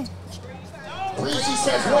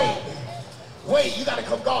 Wait, you gotta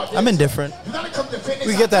come guard. I'm indifferent. You gotta come defend.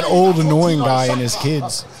 We get that old annoying guy and his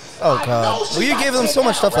kids. Oh, God. Well, you gave them so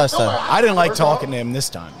much stuff last time. I didn't like talking to him this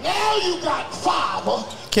time. Now you got 5.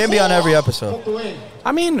 Can't be on every episode.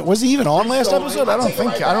 I mean, was he even on last episode? I don't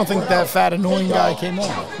think that fat annoying guy came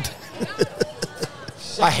on.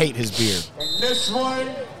 I hate his beard.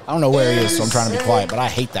 I don't know where he is, so I'm trying to be quiet, but I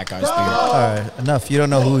hate that guy's beard. All right, enough. You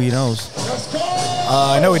don't know who he knows.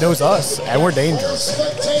 I know he knows us, and we're dangerous.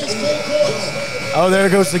 Oh, there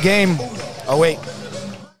goes the game. Oh, wait.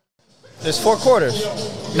 There's 4 quarters.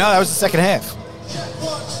 No, that was the second half.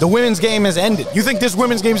 The women's game has ended. You think this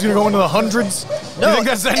women's game is going to go into the hundreds? No. You think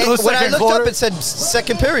that's the end of the When I second looked quarter? up, it said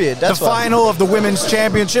second period. That's The final of the women's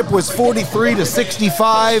championship was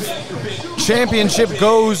 43-65. Championship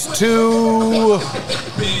goes to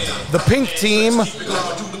the pink team,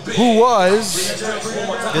 who was...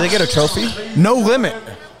 Did they get a trophy? No Limit.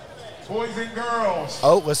 Boys and girls.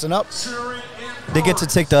 Oh, listen up. They get to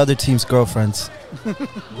take the other team's girlfriends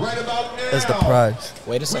Right about now, as the prize.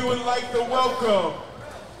 Wait a we second. would like to welcome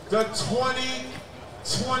the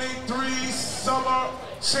 2023 Summer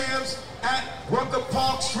Champs at Rucker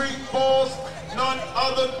Park Street Bulls, none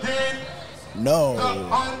other than No. the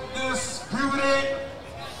undisputed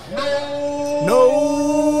No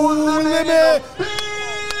Limit.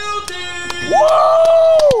 building.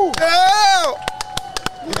 Woo!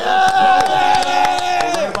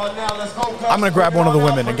 Right about now, let's go. I'm going to grab one of the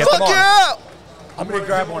women and get them Fuck on. yeah! I'm going to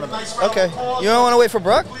grab one of them. Okay. You don't want to wait for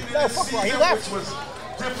Brock? No, fuck right. He left. Which was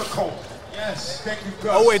difficult. Yes, thank you,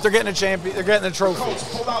 Gus. Oh, wait, they're getting a champion. They're getting a trophy. Coach,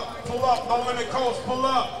 pull up, No Limit, Coach, pull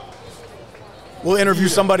up. We'll interview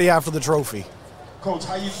somebody after the trophy. Coach,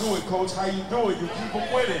 how you do it, Coach? How you do it? You keep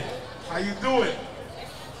them winning. How you do it?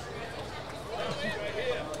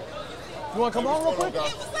 You want to come on real quick?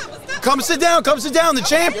 Come sit down. Come sit down. The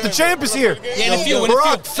champ is here. Yeah, in a few.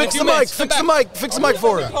 Barack, fix the mic. Fix the mic. Fix the mic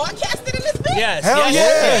for him. Podcasting in this bitch? Yes. Hell yes,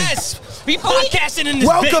 yeah. Yes. We podcasting in this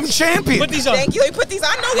Welcome, bitch. champion. Put these on. Thank you. You put these.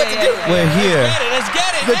 I know what to do. We're here. Let's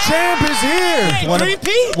get it. The champ is here. Hey, One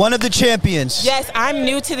 3P? One of the champions. Yes, I'm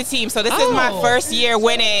new to the team, so this is my first year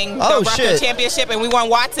winning the Oh, Rucker shit. Championship, and we won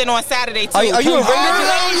Watson on Saturday too. Are you a ringer?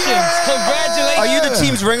 Congratulations. Congratulations. Are you the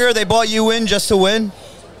team's ringer? They bought you in just to win?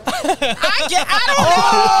 I don't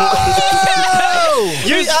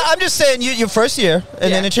know. I'm just saying, your first year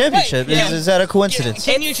and then a championship. Right, yeah. Is that a coincidence?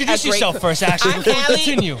 Can you introduce yourself first, actually? I'm Before we Allie.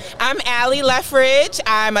 continue. I'm Allie Leftridge.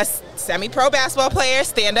 I'm a semi-pro basketball player,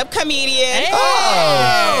 stand-up comedian.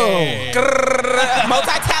 Hey.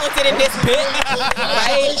 Multi-talented in this bit,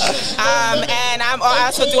 right? And I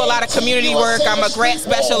also do a lot of community work. I'm a grant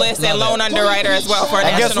specialist and loan underwriter as well for a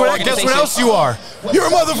national organization. Guess what else you are? You're a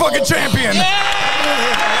motherfucking champion.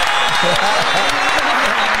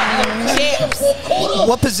 Champs.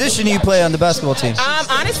 What position do you play on the basketball team?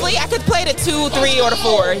 Honestly, I could play the 2, 3, or the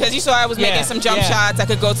 4 because you saw I was making some jump shots. I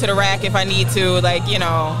could go to the rack if I need to,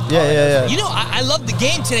 Yeah. You know, I love the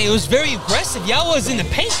game today. It was very aggressive. Y'all was in the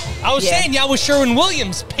paint. I was saying y'all was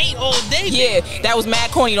Sherwin-Williams paint all day. Yeah, that was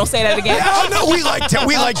mad corny. Don't say that again. No, we liked it.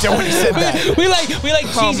 We liked it when he said that. We like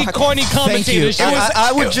cheesy, corny Thank you. commentators.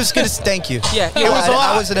 I would just gonna thank you. Yeah. It was a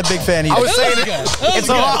lot. I wasn't a big fan either. I was saying it's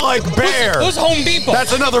a lot like Bear. It was Home Depot.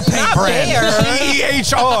 That's another paint Not brand. Bear.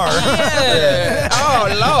 BEHR. Yeah. Oh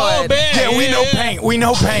Lord. Yeah, we know paint. We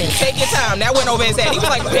know paint. Take your time. That went over his head. He was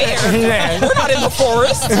like, bear. Yeah. We're not in the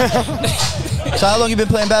forest. So how long you been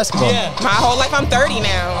playing basketball? Yeah. My whole life, I'm 30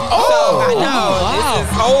 now. Oh. So I know. Wow. This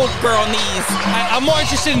is old girl knees. I'm more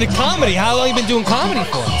interested in the comedy. How long you been doing comedy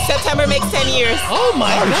for? September makes 10 years. Oh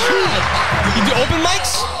my God. You do open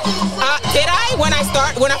mics? Did I? When I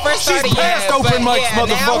first started, She's past open mics, Now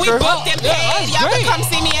we motherfucker. booked and Yeah, paid. that's Y'all great. can come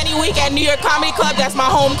see me any week at New York Comedy Club. That's my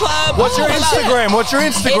home club. What's your Pull up. Instagram? What's your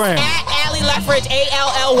Instagram? It's at Allie Leftridge,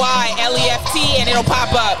 ALLYLEFT, and it'll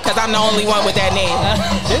pop up because I'm the only one with that name.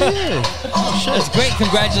 That's great.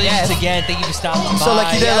 Congratulations again. Thank you for stopping by. So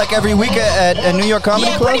like you did like every week at New York Comedy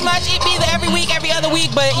Yeah, Club? pretty much. It'd be every week, every other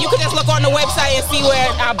week, but you can just look on the website and see where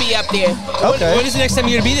I'll be up there. Okay. When is the next time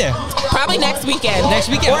you're going to be there? Probably next weekend. Next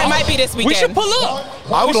weekend? Or it might be this weekend. We should pull up.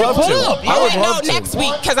 I would love to. I would love to. Next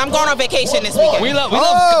week, because I'm going on vacation this weekend. We love. Where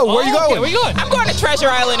you going? Okay, where you going? I'm going to Treasure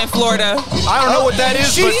Island in Florida. I don't know what that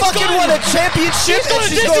is. She fucking won a championship and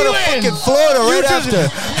she's going to fucking Florida right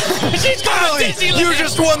after. She's going to Disneyland. You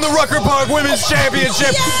just won the Rucker Park Women's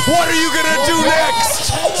Championship. What are you gonna do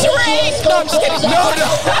next? Drink! No, I'm just kidding. No.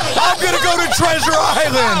 I'm gonna go to Treasure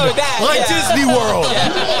Island, Disney World.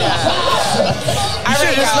 You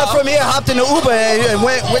should have just left from here, hopped in the Uber, and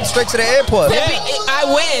went straight to the airport. I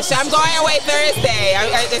wish. I'm going away Thursday.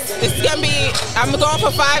 It's gonna be. I'm going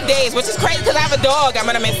for 5 days, which is crazy because I have a dog. I'm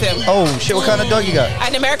gonna miss him. Oh shit! What kind of dog you got?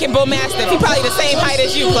 An American Bull Mastiff. He's probably the same height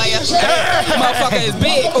as you, player. Motherfucker is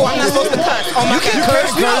big. Oh, I'm not supposed to cuss. Oh my God.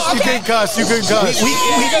 You can cuss. You can cuss. We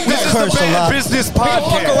This is the curse a Bad lot. Business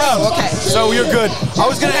Podcast. Okay. So you're good. I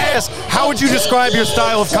was gonna ask, how would you describe your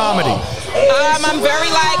style of comedy? I'm very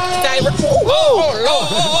like.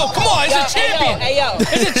 Oh, come on. It's a champion. Hey yo.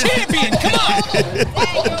 It's a champion. Come on.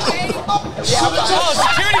 Oh,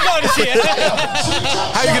 security guard is here.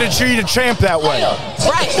 How are you gonna treat a champ that way?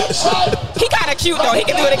 Right. He got kind of cute, though. He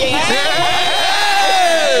can do it again.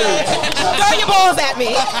 Throw your balls at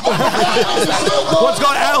me. What's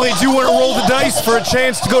going on, Allie? Do you want to roll the dice for a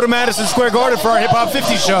chance to go to Madison Square Garden for our Hip Hop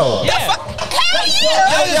 50 show? Yeah.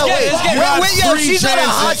 Hell yeah. Wait, she's on a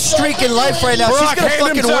hot streak in life right now. Brock, She's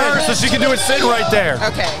going to fucking win. so she can do it sitting right there.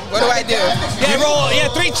 Okay, what do I do? Yeah,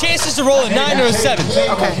 3 chances to roll a 9 or a 7.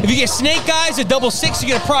 Okay. If you get snake eyes or double 6, you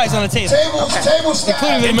get a prize on the table.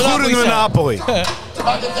 Including the Monopoly. All right,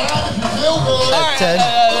 10.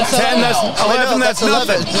 10, that's 11, that's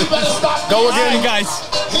nothing. Go again. All right, guys.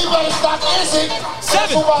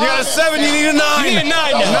 7. You got a 7, you need a 9. You need a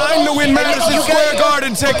 9 now. 9 to win Madison Square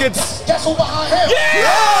Garden tickets. Guess who behind him?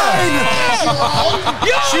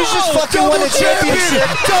 She's just fucking won a championship.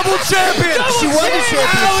 Double champion. She won the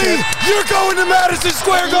championship. You're going to Madison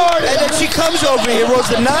Square Garden. And then she comes over here, rolls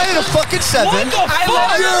a 9 and a fucking 7. What the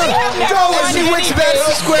fuck? And she wins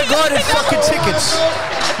Madison Square Garden fucking tickets.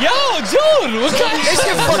 Yo, dude, what kind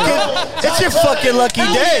of It's your fucking lucky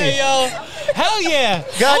day. Yeah, yo. Hell yeah.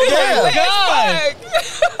 God damn. my God.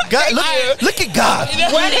 God, look at God.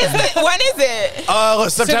 When is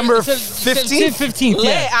it? September 15th. 15th, Lit,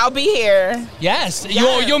 yeah. I'll be here. Yes. You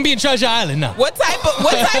won't be in Treasure Island now. What type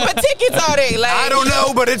of tickets are they? Like, I don't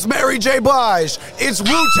know, but it's Mary J. Blige. It's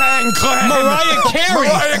Wu-Tang Clan. Mariah Carey.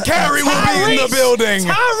 Mariah Carey will be in the building.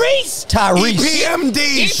 Tyrese.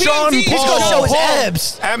 EPMD. Sean He's Paul. going to show his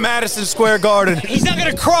abs. At Madison Square Garden. He's not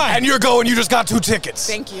going to cry. And you're going, you just got 2 tickets.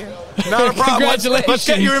 Thank you. Not a problem. Congratulations. Let's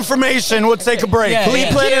get your information. We'll take a break. Yeah, Who you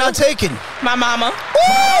planning on taking? My mama.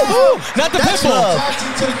 Woo! Not the That's pitbull.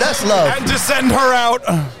 love. That's love. And to send her out.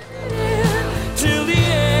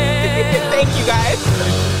 Thank you,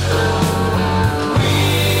 guys.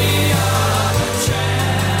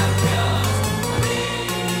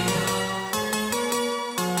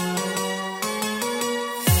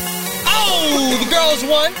 Oh, the girls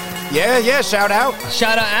won. Yeah, shout out.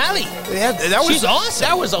 Shout out Allie. Yeah, that was She's awesome.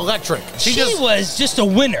 That was electric. She was just a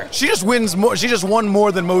winner. She just wins more. She just won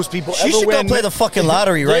more than most people She ever should win. go play the fucking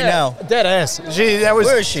lottery right now. Dead ass.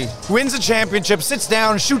 Where is she? Wins a championship, sits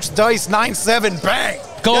down, shoots dice, 9-7, bang.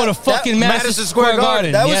 Going to fucking Madison Square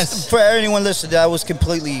Garden. That was, yes. for anyone listening, that was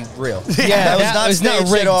completely real. Yeah, that was not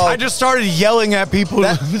staged rigged. at all. I just started yelling at people.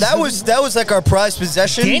 That was like our prized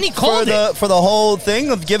possession Danny called for the whole thing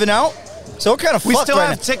of giving out. So we're kind of We fucked still right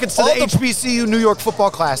have now. tickets to All the HBCU New York Football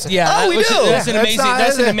Classic. Yeah, Oh, we do. That's an amazing.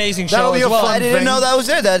 That's an amazing That'll show be as a well. fun I didn't thing. know that was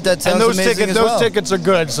there. That sounds And those amazing tickets, as well. tickets are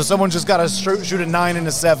good. So someone just got to shoot a 9 and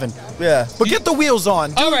a 7. Yeah. But get the wheels on.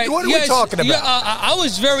 Dude, All right, what are yes, we talking about? Yeah, I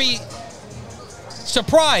was very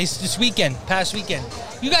surprised this past weekend.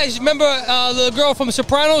 You guys remember the girl from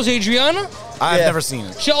Sopranos, Adriana? I've Yeah. never seen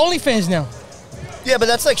it. She OnlyFans now. Yeah, but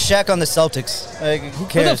that's like Shaq on the Celtics. Like, who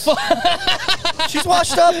What the cares? fuck? She's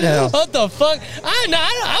washed up now. What the fuck?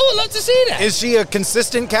 I would love to see that. Is she a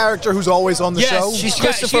consistent character who's always on the Yes, show? She's She's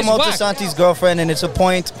Christopher whack. Moltisanti's girlfriend, and it's a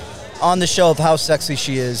point on the show of how sexy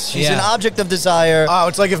she is. She's Yeah. an object of desire. Oh,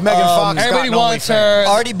 it's like if Megan Fox got Everybody an wants OnlyFans. her.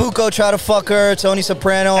 Artie Bucco tried to fuck her. Tony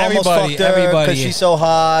Soprano almost Everybody- fucked her everybody. because she's so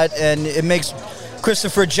hot, and it makes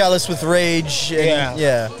Christopher jealous with rage. And,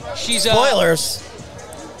 Yeah. She's Spoilers.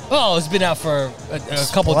 Oh, it's been out for a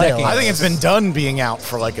couple Spoiler. decades. I think it's been done being out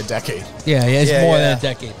for like a decade. Yeah, it's Yeah, more yeah. than a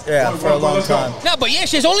decade. Yeah, for a long time. No, but yeah,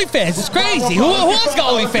 she has OnlyFans. It's crazy. Who else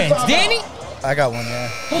got OnlyFans? Danny? I got one,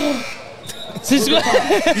 yeah. Since You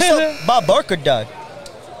saw Bob Barker died.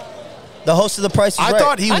 The host of The Price is I Right.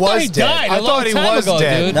 thought he was dead. I thought he was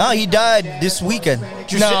dead. No, he died this weekend.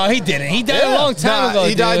 No, he didn't. He died a long time ago.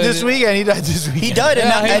 He died dude. this weekend. He died this weekend. He died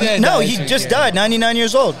he just died, 99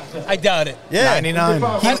 years old. I doubt it. Yeah. 99.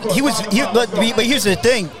 But here's the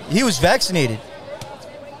thing. He was vaccinated.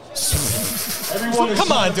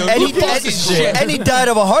 Come on, dude. And he died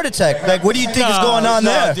of a heart attack. Like, what do you think is going on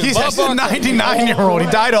there? He's a 99-year-old. He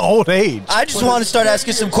died of old age. I just want to start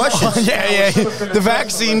asking some questions. Yeah. The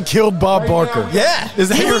vaccine killed Bob Barker. Yeah. Is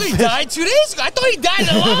that He your really died 2 days ago. I thought he died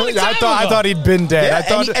a long time ago. I thought he'd been dead. Yeah, I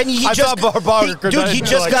thought he just Bob Barker dude, died he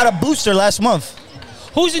just like- got a booster last month.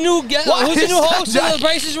 Who's the new host of The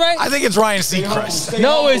Price is Right? I think it's Ryan Seacrest.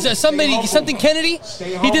 No, it's something Kennedy.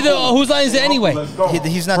 He did the Whose Line Is It Anyway?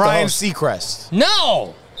 He's not Ryan the host. Seacrest.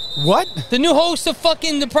 No. What? The new host of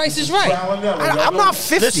fucking The Price is Right. I'm not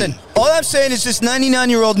 50. Listen, all I'm saying is this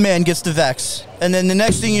 99-year-old man gets the vax, and then the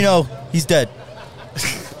next thing you know, he's dead.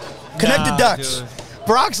 Connect the dots. Dude.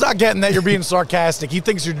 Brock's not getting that you're being sarcastic. He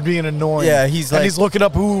thinks you're being annoying. Yeah, he's and like- he's looking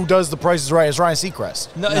up who does The Price is Right. It's Ryan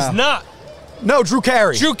Seacrest. No, it's not. No, Drew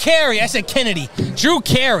Carey. Drew Carey. I said Kennedy. Drew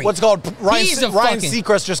Carey. What's it called? Ryan fucking-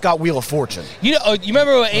 Seacrest just got Wheel of Fortune. You know? You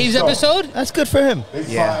remember Abe's episode? That's good for him.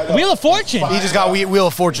 Yeah. Wheel of Fortune. He just got Wheel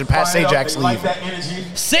of Fortune. Pat Sajak's leaving.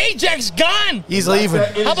 Sajak's gone. He's leaving.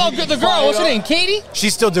 How about the girl? What's her name? Katie?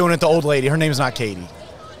 She's still doing it, the old lady. Her name's not Katie.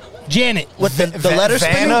 Janet. What, the letter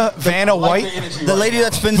spinner? Vanna White? The lady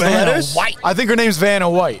that spins the letters? White. I think her name's Vanna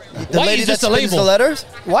White. The White lady is that just a spins the label. letters?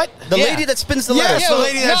 What? The Yeah. lady that spins the Yes, letters. the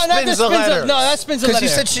lady that not spins the letters. No, that spins the letter.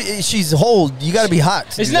 Because you said she's old. You got to be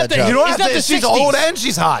hot. To It's do not that the- job. You don't It's have not to, the she's 60s. old and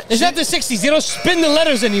she's hot. It's not the 60s. They don't spin the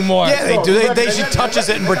letters anymore. Yeah, they do. She touches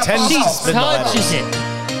it and pretends She to spin the letters. touches it.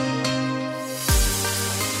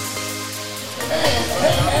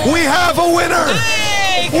 We have a winner!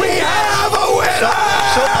 Hey, We have a winner!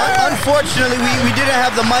 So unfortunately, we didn't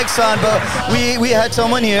have the mics on, but we had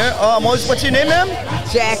someone here. What's your name, ma'am?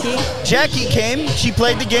 Jackie. Jackie came. She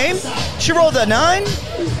played the game. She rolled a 9,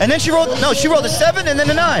 and then she rolled a 7 and then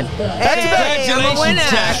a 9. That's Congratulations,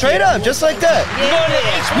 Jackie. straight up, just like that. You go to the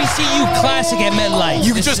HBCU Classic at MetLife.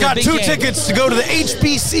 You This just is a got big 2 game. tickets to go to the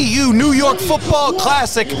HBCU New York Football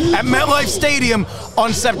Classic at MetLife Stadium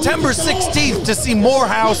on September 16th to see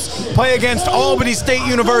Morehouse play against Albany State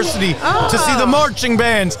University, to see the marching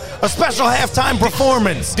bands, a special halftime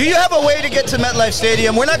performance. Do you have a way to get to MetLife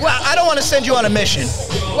Stadium? I don't want to send you on a mission.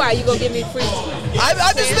 Why, you gonna give me free?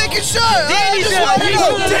 I'm just making sure. Danny said, Danny,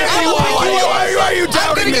 why are you I'm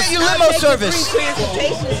doubting gonna this? get you limo service. Free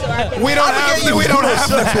transportation so I can. We don't have that. We don't have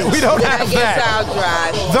that. We don't I have guess that. I'll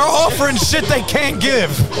drive. They're offering shit they can't give.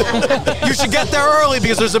 You should get there early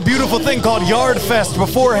because there's a beautiful thing called Yard Fest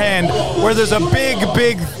beforehand where there's a big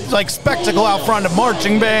like spectacle out front of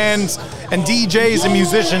marching bands and DJs and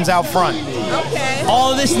musicians out front. Okay.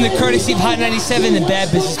 All of this in the courtesy of Hot 97 and Bad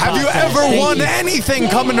Business Have you Podcast. ever Thank won you. anything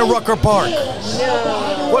coming to Rucker Park?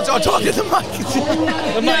 No. What's I'll talk to the mic.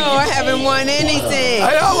 No, I haven't won anything.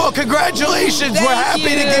 I know. Well, congratulations. We're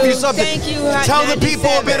happy to give you something. Thank you, Hot Tell the people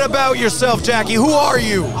a 97. bit about yourself, Jackie. Who are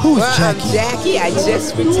you? Who's Well, I'm Jackie. I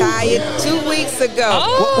just retired 2 weeks ago.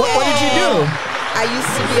 Oh. What did you do? I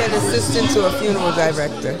used to be an assistant to a funeral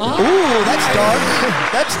director. Ooh, that's dark.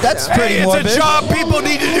 That's pretty Hey, it's morbid. a job people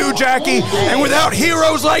need to do, Jackie. And without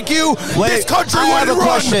heroes like you, this country I have a wouldn't run.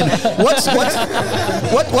 question.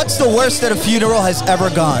 What's the worst that a funeral has ever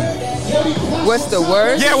gone? What's the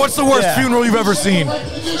worst? Yeah, what's the worst Yeah. funeral you've ever seen?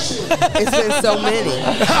 It's been so many.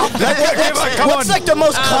 Come What's on. like the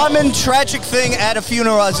most common tragic thing at a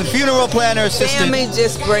funeral as a funeral planner assistant? Family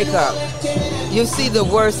just break up. You see the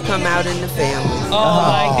worst come out in the family.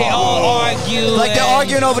 Like they all argue. Like they're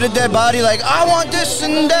arguing over the dead body, like, I want this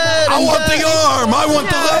and that. I and want that. the arm. I want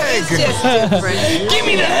the leg. It's just different. Give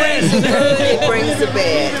me the It brings the good, it brings the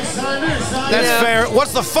bad. That's know? fair.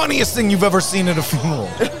 What's the funniest thing you've ever seen at a funeral?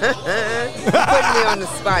 Putting me on the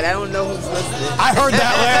spot. I don't know who's listening. I heard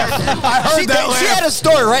that laugh. I heard that laugh. She had a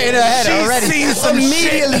story right in her head She's already. seen some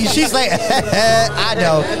Immediately, she's like, I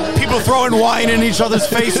know. People throwing wine in each other's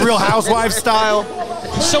face, Real Housewives style.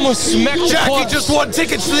 Someone smacked the Jackie corpse. just won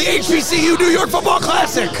tickets to the HBCU New York Football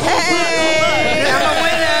Classic. Hey, I'm a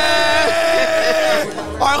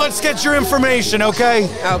winner. All right, let's get your information, okay?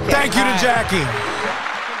 Okay. Thank you to All right. Jackie.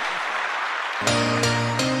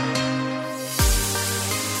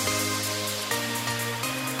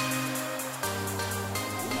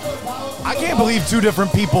 I can't believe 2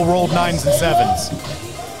 different people rolled 9s and 7s.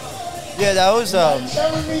 Yeah, that was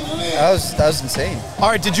insane. All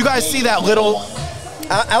right, did you guys see that little...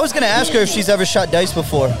 I was gonna ask her if she's ever shot dice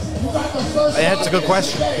before. That's a good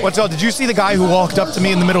question. What's up? Did you see the guy who walked up to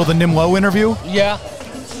me in the middle of the Nimlo interview? Yeah.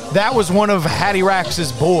 That was one of Hattie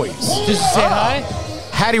Rax's boys. Just say hi.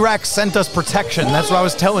 Hattie Rax sent us protection. That's what I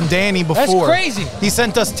was telling Danny before. That's crazy. He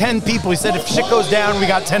sent us 10 people. He said if shit goes down, we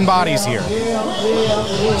got 10 bodies here.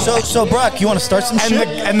 So Brock, you want to start some shit?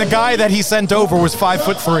 And the guy that he sent over was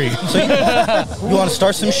 5'3". You want to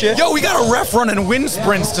start some shit? Yo, we got a ref running wind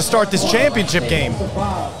sprints to start this championship game.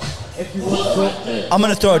 I'm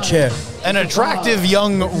gonna throw a chair. An attractive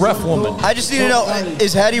young ref woman. I just need to know,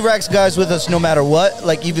 is Hattie Rax guys with us no matter what?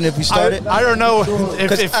 Like even if we start it? I don't know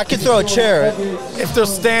if I could throw a chair. If they'll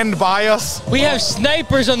stand by us. We have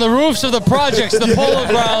snipers on the roofs of the projects, the polo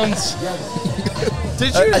grounds.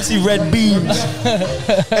 Did you? I see red beams.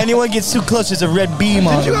 Anyone gets too close, there's a red beam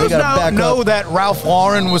on Did you them. They guys gotta back know up. that Ralph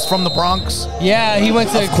Lauren was from the Bronx? Yeah, he went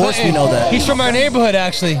to. Of course we know that. He's from our neighborhood,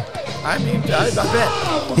 actually. I mean, I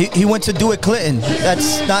bet. He went to DeWitt Clinton.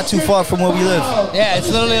 That's not too far from where we live. Yeah, it's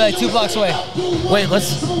literally like 2 blocks away. Wait,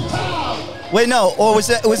 let's. Wait, no. Or was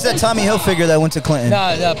that Tommy Hilfiger that went to Clinton?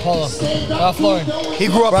 No, Polo. Ralph Lauren. He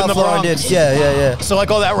grew up in the Ralph Lauren Bronx. did. Yeah. So like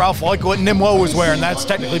all that Ralph, like what Nimlo was wearing, that's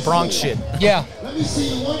technically Bronx shit. Yeah.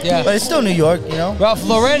 Yeah. But it's still New York, you know? Ralph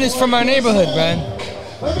Lauren is from our neighborhood, man.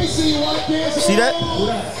 See that?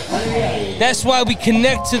 That's why we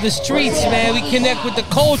connect to the streets, man. We connect with the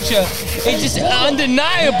culture. It's just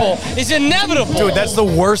undeniable. It's inevitable. Dude, that's the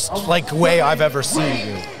worst way I've ever seen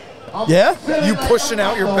you. Yeah? You pushing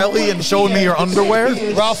out your belly and showing me your underwear?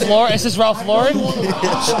 Ralph Lauren? Is this Ralph Lauren?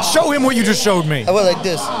 Show him what you just showed me. I went like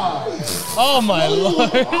this. Oh my Lord.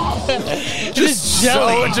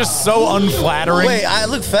 just so unflattering. Wait, I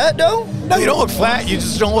look fat though? No, you don't look fat. You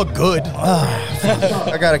just don't look good.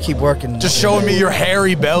 I gotta keep working. Just showing me your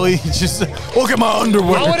hairy belly. Just look at my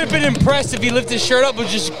underwear. I would have been impressed if he lifted his shirt up with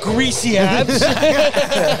just greasy abs.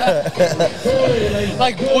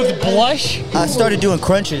 Like with blush. I started doing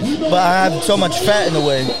crunches, but I have so much fat in the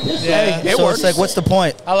way. Yeah, it so works. It's like, what's the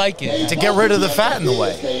point? I like it. To get rid of the fat in the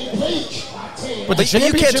way. But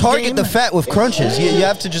you can't target the fat with crunches. You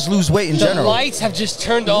have to just lose weight in The general. lights have just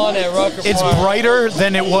turned on at Rucker It's Park. brighter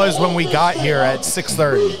than it was when we got here at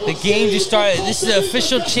 6:30. The game just started. This is the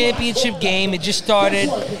official championship game. It just started.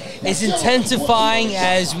 It's intensifying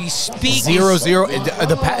as we speak. 0-0.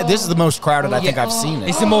 This is the most crowded I think I've seen it.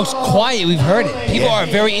 It's the most quiet we've heard it. People are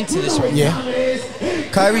very into this right now.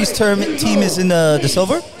 Kyrie's team is in the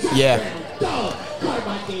silver? Yeah.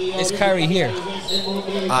 Is Kyrie here?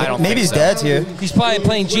 I don't Maybe think his so. dad's here. He's probably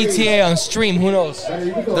playing GTA on stream. Who knows?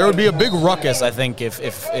 There would be a big ruckus, I think, if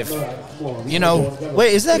you know.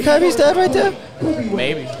 Wait, is that Kyrie's dad right there?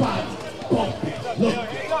 Maybe.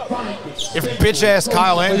 If bitch-ass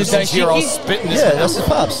Kyle Anderson's here, I'll spit in his mouth. That's his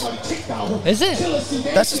pops. Is it?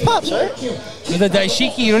 That's his pops, right? The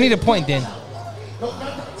Daishiki, you don't need a point then.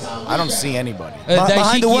 I don't see anybody.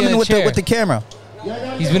 Behind the woman with the camera.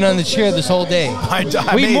 He's been on the chair this whole day.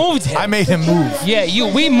 We moved him. I made him move.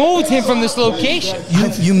 Yeah, we moved him from this location.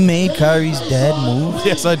 You made Kyrie's dad move?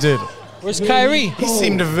 Yes, I did. Where's Kyrie? He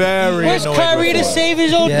seemed very Where's annoyed Kyrie to before. save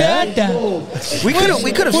his old dad? We could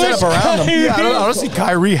have set up around him. Yeah, I don't see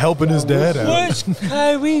Kyrie helping his dad out. Where's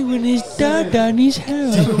Kyrie when his dad needs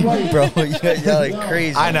help? Bro, you're like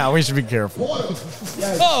crazy. I know, we should be careful.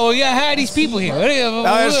 Oh, we got Hattie's people here.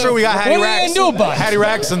 That's true, we got Hattie What are Rax. we gonna do about it? Hattie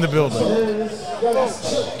Rax in the building.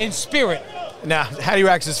 In spirit. Nah, Hattie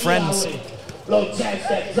Rax's friends.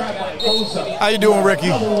 How you doing,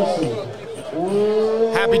 Ricky?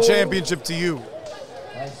 Happy championship to you.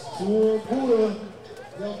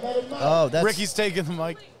 Oh, that's Ricky's taking the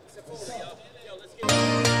mic.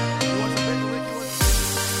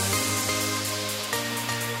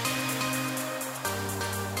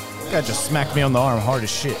 Guy just smacked me on the arm hard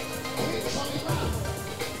as shit.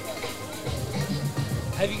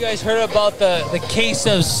 Have you guys heard about the case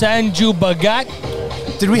of Sanju Bhagat?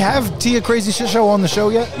 Did we have Tia Crazy Shit Show on the show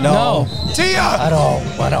yet? No. Tia! At all.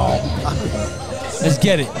 Let's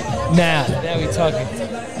get it. Now we talking.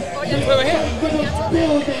 Over here.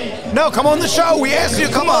 No, come on the show. We asked you.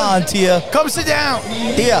 Come on, Tia. Come sit down.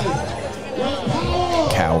 Tia.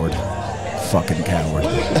 Coward. Fucking coward.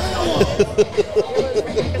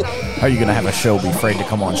 How are you going to have a show be afraid to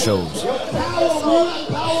come on shows?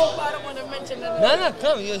 No,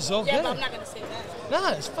 come. You're so good. I'm not going to say that. No,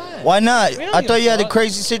 it's fine. Why not? Really? I thought you had a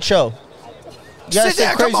crazy shit show. You gotta Sit say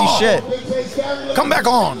down, crazy come on. shit. Come back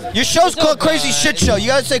on. Your show's called Crazy Shit Show. You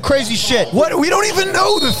gotta say crazy shit. What? We don't even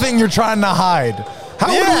know the thing you're trying to hide. How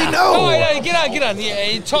would we know? Oh, yeah, get on.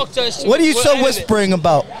 Yeah, talk to us. What are you We'll so edit it. whispering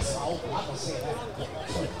about?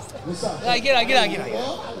 Get on.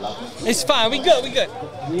 It's fine. We good.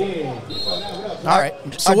 All right.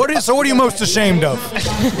 So what are you most ashamed of?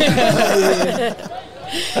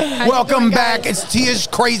 Welcome back. It's Tia's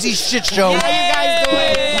Crazy Shit Show. How you guys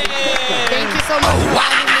doing? Thank you so much for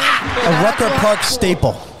having me. A Rucker Park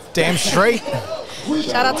staple. Damn straight.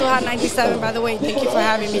 Shout out to Hot 97, by the way. Thank you for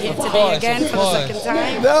having me here today again for the second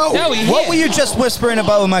time. No. What were you just whispering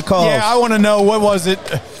about with my co-host? Yeah, I want to know. What was it?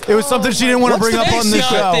 It was something she didn't want to bring up on the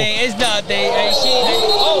show. It's nothing.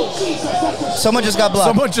 Someone just got blocked.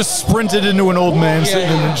 Someone just sprinted into an old man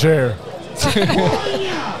sitting in a chair.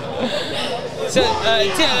 So,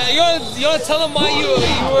 you want to tell them why you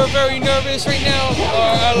were very nervous right now?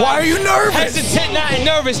 Or Why are you nervous? Hesitant, not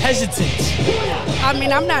nervous, hesitant. I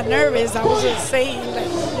mean, I'm not nervous. I was just saying,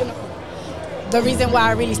 the reason why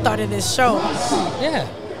I really started this show. Yeah.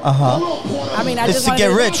 I mean, I It's just to wanted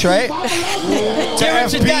get rich, right? Get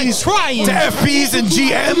rich and trying. To FBs and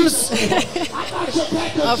GMs?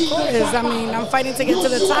 Of course. I mean, I'm fighting to get to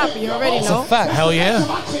the top. You already know. Fact. Hell yeah.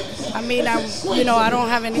 I mean, I don't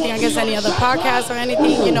have anything against any other podcast or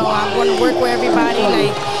anything. I want to work with everybody.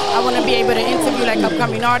 I want to be able to interview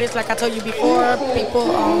upcoming artists, like I told you before, people,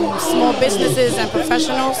 small businesses and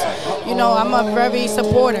professionals. I'm a very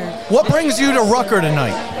supporter. What brings you to Rucker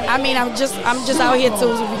tonight? I mean, I'm just out here to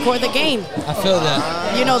record the game. I feel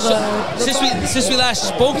that. You know, since we last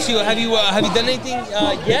spoke to you, have you done anything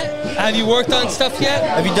yet? Have you worked on stuff yet?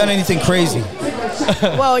 Have you done anything crazy?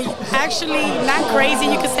 Well, actually, not crazy,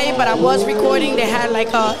 you could say, but I was recording. They had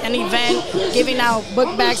like an event giving out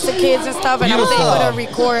book bags to kids and stuff, and I was able to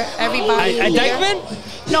record everybody. At Dykeman?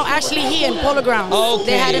 No, actually here in Polo Grounds. Okay.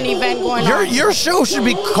 They had an event going on. Your show should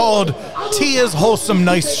be called Tia's Wholesome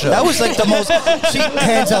Nice Show. That was like the most. She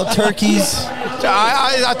hands out turkeys.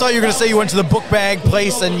 I thought you were gonna say you went to the book bag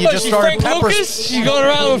place and you just started Frank Lucas? You going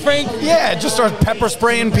around with Frank? Yeah, just start pepper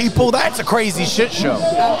spraying people. That's a crazy shit show.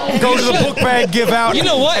 Go to the book bag, give out. You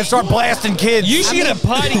know what? And start blasting kids. You should get a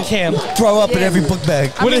potty cam. Throw up in every book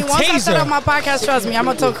bag. I mean, once I set up my podcast, trust me, I'm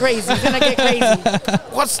gonna talk crazy. It's gonna get crazy.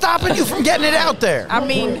 What's stopping you from getting it out there? I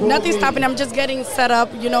mean, nothing's stopping. I'm just getting set up.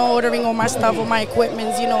 You know, ordering all my stuff, all my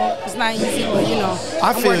equipment. You know, it's not easy, but you know,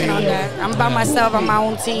 I'm working on that. I'm by myself. I'm my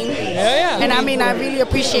own team. Yeah. And I mean, I really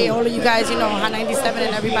appreciate all of you guys, you know, Hot 97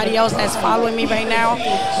 and everybody else that's following me right now.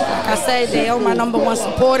 Like I said, they are my #1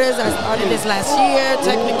 supporters. I started this last year,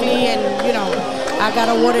 technically, and, you know, I got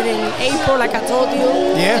awarded in April, like I told you.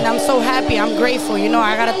 Yeah. And I'm so happy. I'm grateful. You know,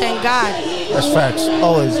 I got to thank God. That's facts.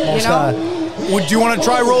 Always. Most high. Would you want to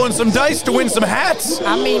try rolling some dice to win some hats?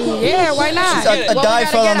 I mean, yeah, why not? A die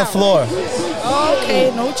fell on the floor.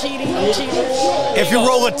 Okay, no cheating, no cheating. If you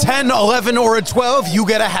roll a 10, 11, or a 12, you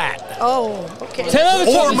get a hat. Oh, okay. 10 out of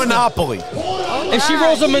 12 or Monopoly. If she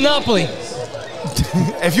rolls a Monopoly.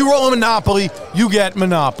 If you roll a Monopoly, you get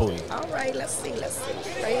Monopoly. All right, let's see.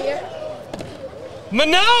 Right here.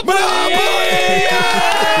 Monopoly!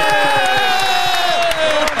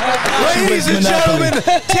 Ladies and gentlemen,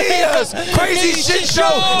 Tia's Crazy Shit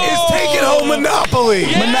Show is taking home Monopoly.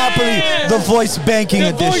 Yeah. Monopoly, the voice banking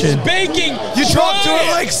edition. Voice banking. You talk to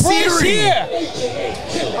it like Siri.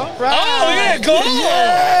 Right. Oh, yeah, go.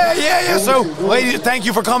 Yeah. So, ladies, thank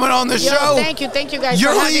you for coming on the show. Thank you guys.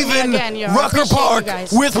 You're for having leaving me again. Rucker Park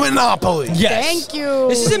with Monopoly. Yes. Thank you.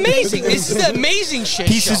 This is amazing. This is an amazing shit.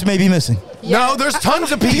 Pieces may be missing. Yeah. No, there's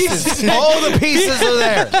tons of pieces. All the pieces are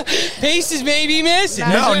there. Pieces may be missing.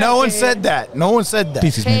 No one said that. No one said that.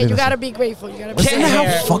 Pieces Hey, you gotta be grateful. You gotta be Listen to how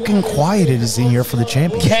fucking quiet it is in here for the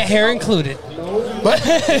champion. Cat hair included. But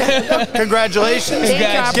congratulations.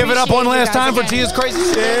 Thank you. Give it up one last time for Tia's Crazy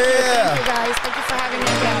Shit. Thank you guys. Thank you for having me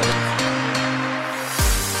again.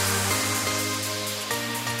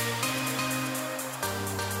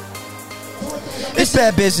 It's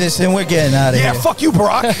bad business, and we're getting out of here. Yeah, fuck you,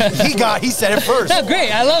 Brock. He said it first. No,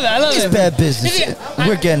 great. I love it. It's bad business.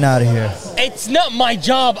 We're getting out of here. It's not my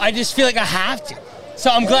job. I just feel like I have to. So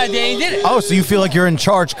I'm glad Danny did it. Oh, so you feel like you're in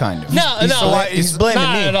charge, kind of? No. He's blaming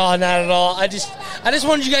not me. Not at all. I just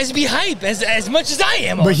wanted you guys to be hype as much as I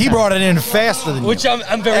am. But he brought it in faster than you. Which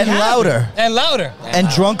I'm very And happy. louder. And louder. And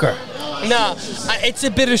drunker. No, it's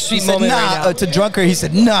a bittersweet He said, moment right now. To drunker, he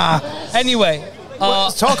said, nah. Anyway.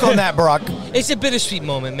 Let's talk on that, Brock. It's a bittersweet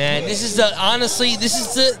moment, man. This is honestly, this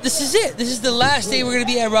is it. This is the last day we're gonna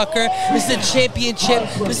be at Rucker. This is the championship.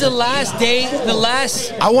 This is the last day.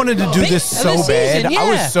 I wanted to do this so bad. Season, yeah.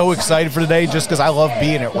 I was so excited for today just because I love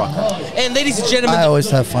being at Rucker. And ladies and gentlemen, I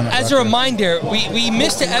always have fun at as Rucker. a reminder, we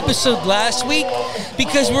missed an episode last week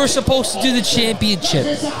because we were supposed to do the championship,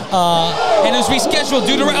 and it was rescheduled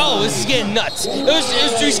due to rain. Oh, this is getting nuts. It was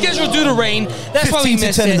rescheduled due to rain. That's why we missed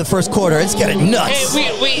 15 to 10 it. in the first quarter. It's getting nuts.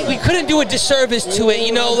 And we couldn't do a disservice to it,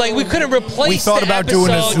 you know, like we couldn't replace. We thought about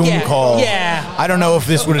doing a Zoom call. Yeah. I don't know if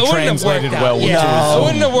this would have translated well with It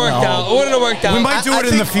wouldn't have worked No. out. It wouldn't have worked out. We might do it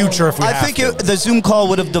in the future if we have to. The Zoom call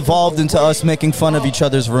would have devolved into us making fun of each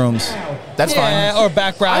other's rooms. That's fine. Or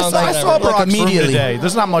backgrounds. I saw Like Brock's room immediately. today.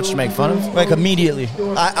 There's not much to make fun of. Like immediately.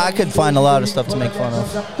 I could find a lot of stuff to make fun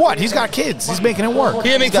of. What? He's got kids. He's making it work. He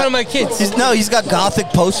didn't make fun of my kids. He's got gothic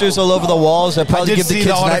posters all over the walls that probably give the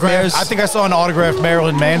kids nightmares. I think I saw an autographed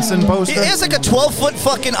Marilyn Manson poster. He has like a 12-foot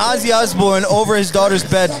fucking Ozzy Osbourne over his daughter's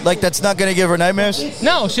bed. Like, that's not going to give her nightmares?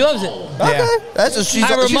 No, she loves it. Okay. That's what she's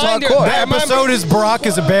hardcore. The episode is Brock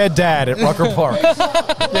is a bad dad at Rucker Park.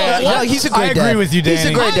 Yeah, he's a great dad. I agree with you, Danny. He's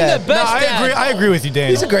a great dad. the best dad. I agree with you,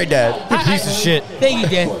 Danny. He's a great dad. Good piece of shit. Thank you,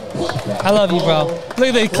 Dan. I love you, bro. Look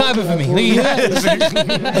at that, clapping for me. Look at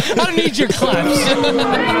that. I don't need your claps.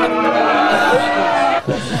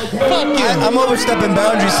 Fuck you. I'm overstepping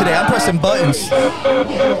boundaries today. I'm pressing buttons.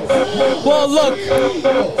 Well, look,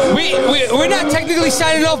 we're not technically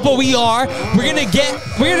signing off, but we are. We're gonna get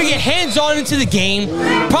hands-on into the game.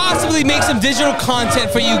 Possibly make some digital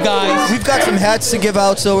content for you guys. We've got some hats to give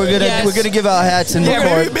out, so we're gonna give out hats and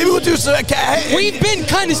record. Maybe we'll do some. We've been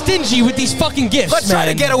kind of stingy with these fucking gifts. Let's try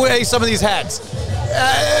to get away some of these hats.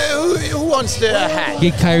 Who wants the hat?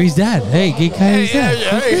 Get Kyrie's dad. Hey, get Kyrie's dad.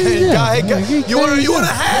 Hey, you want a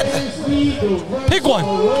hat? Pick one.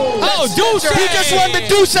 Oh, Deuce. He just won the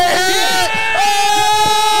Deuce hat.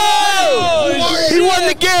 Oh! He won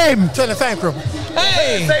the game. Kenneth Ankrum.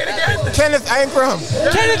 Hey. Say it again. Kenneth Ankrum.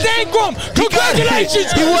 Kenneth Ankrum.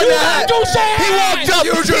 Congratulations. He won the hat. Deuce hat. He walked up.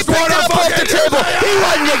 You just he picked won it up off the table. He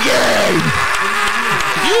won the game.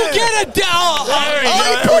 You get a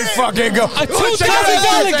There we fucking go. a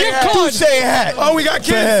 $2,000 gift card. Deuce hat. Oh, we got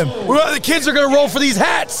kids. The kids are gonna roll for these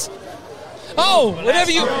hats. Oh,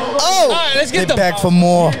 whatever you. Oh. All right, let's get They're them. back for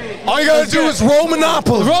more. All you gotta do is roll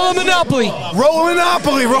Monopoly. Roll a Monopoly. Roll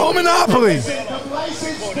Monopoly. Roll Monopoly.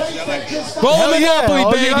 Roll a Hell yeah. Monopoly,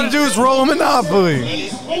 All baby. you gotta do is roll Monopoly.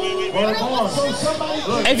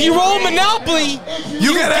 If you roll Monopoly,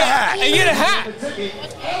 You get a hat. and you get a hat.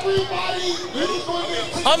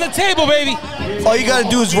 On the table, baby. All you gotta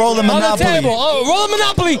do is roll the On the Monopoly. table. Oh, roll a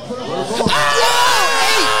Monopoly.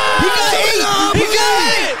 He got it. He got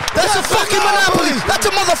it. That's a fucking Monopoly. That's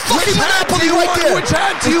a motherfucking Monopoly right there. Which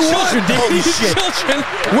hat do you want? Holy shit. Children.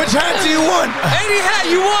 Which hat do you want? Any hat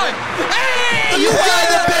you want. Hey, you got got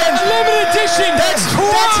the a band. limited edition. That's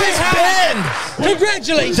his band.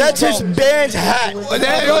 Congratulations. That's his bro. band's hat.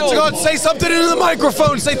 Let's go say something into the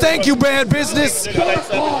microphone. Say thank you, Bad Business.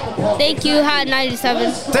 Thank you, Hot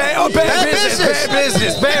 97. Bad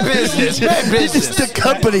business. Bad business. This is the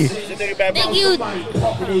company. Thank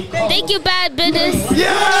you, Bad Business.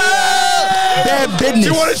 Yeah! Bad business.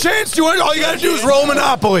 Do you want a chance? All you gotta do is roll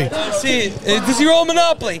Monopoly. See, does he roll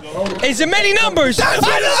Monopoly? Is there many numbers?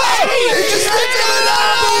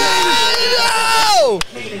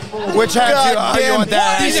 Which hat do you want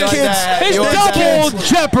that? These You want kids, that? It's You want double that?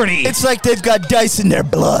 jeopardy. it's like they've got dice in their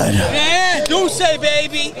blood. Yeah, Deuce,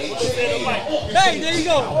 baby. Hey, there you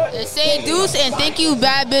go. Say Deuce and thank you,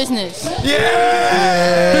 Bad Business.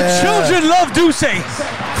 Yeah! The children love Deuce.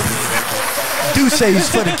 Deuces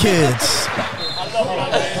for the kids.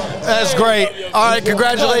 That's great. All right,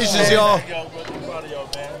 congratulations, y'all.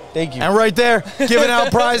 Thank you. And right there, giving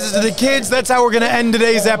out prizes to the kids. That's how we're gonna end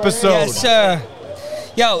today's episode. Yes, sir.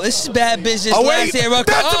 Yo, this is Bad Business. Oh, Last wait, day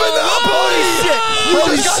Rucker. that's the Monopoly!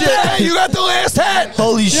 Holy shit. You got the last hat.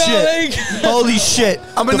 Holy shit. Holy shit.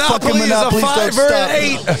 A The fucking Monopoly is a Monopolies don't 5 or stop. an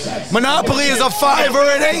 8. Monopoly is a 5 or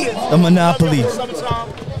an 8. The Monopoly.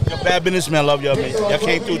 Bad Business, man. I love y'all, man. Y'all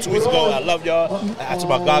came through 2 weeks ago. I love y'all. I took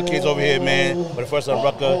my God kids over here, man. For the first time,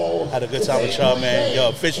 Rucker. Had a good time with y'all, man. Y'all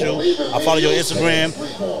official. I follow your Instagram.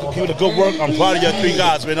 Keep the good work. I'm proud of your 3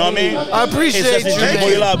 guys, man. You know what I mean? I appreciate you. Your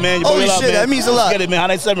boy love, man. Your boy Holy love, shit, man. that means a lot. Let's get it, man.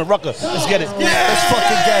 97 Rucker. Let's get it. Let's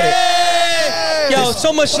fucking get it. Yo,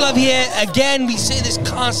 so much love here. Again, we say this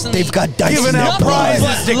constantly. They've got dice in Giving their out blood.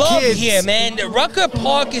 prizes to love kids. here, man. Rucker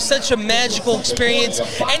Park is such a magical experience.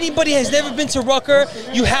 Anybody has never been to Rucker,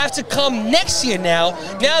 you have to come next year now.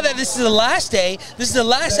 Now that this is the last day, this is the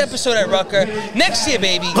last episode at Rucker. Next year,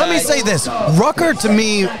 baby. Let me guys. say this. Rucker, to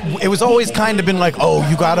me, it was always kind of been like, oh,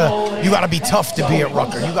 you gotta be tough to be at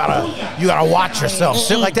Rucker. You gotta watch yourself.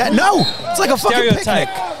 Shit like that. No, it's like a fucking Stereotype.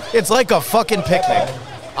 picnic. It's like a fucking picnic.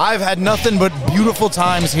 I've had nothing but beautiful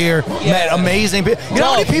times here. Met amazing people. You know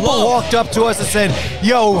how many people walked up to us and said,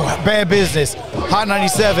 yo, Bad Business, Hot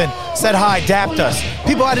 97, said hi, dapped us.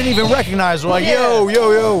 People I didn't even recognize were like, yo.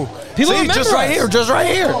 People See, remember just right us.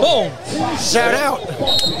 here. Boom. Shout out.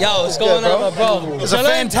 Yo, what's going on, my bro? It's a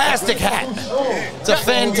fantastic hat. It's a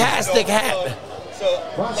fantastic hat.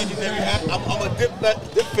 Legendary hat. I'm a dip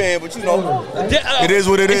fan, but you know, it is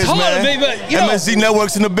what it it's is, hard, man. baby, but, you know. MSC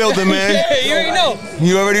Networks in the building, man. Yeah, you already know.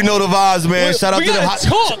 You already know the vibes, man. Shout out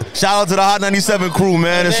to the Hot 97 crew,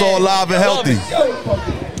 man. It's all live and healthy.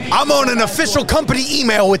 I'm on an official company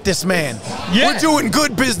email with this man. Yeah. We're doing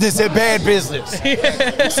good business at Bad Business.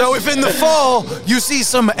 So if in the fall you see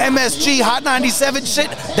some MSG Hot 97 shit,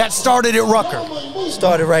 that started at Rucker.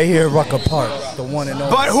 Started right here at Rucker Park, the one and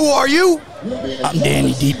only. But who are you? I'm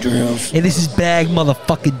Danny Deep Drills. And this is Bag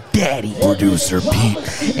Motherfucking Daddy. Producer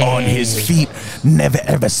Pete, on his feet, never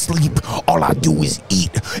ever sleep. All I do is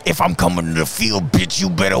eat. If I'm coming to the field, bitch, you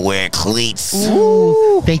better wear cleats.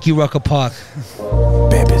 Ooh. Thank you, Rucker Park.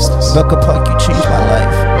 Bad Business. Rucker Park, you changed my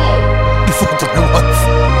life. You fucked up my wife.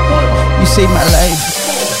 You saved my life.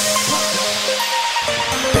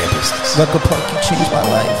 Bad Business. Rucker Park, you changed my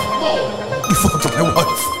life. You fucked up my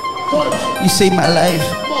wife. You saved my life.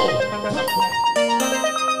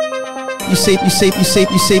 You saved my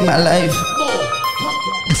life.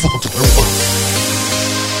 You fucked up my wife.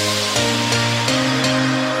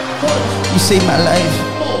 You saved my life.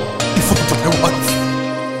 You fucked up my wife.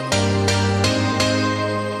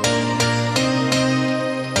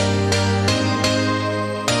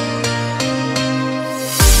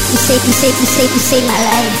 saved my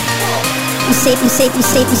life. You saved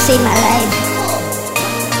my life.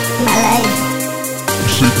 My life. You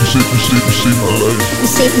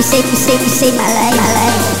saved my life. You saved my life. My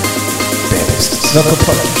life. Rucker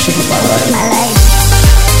Park, my life. My life.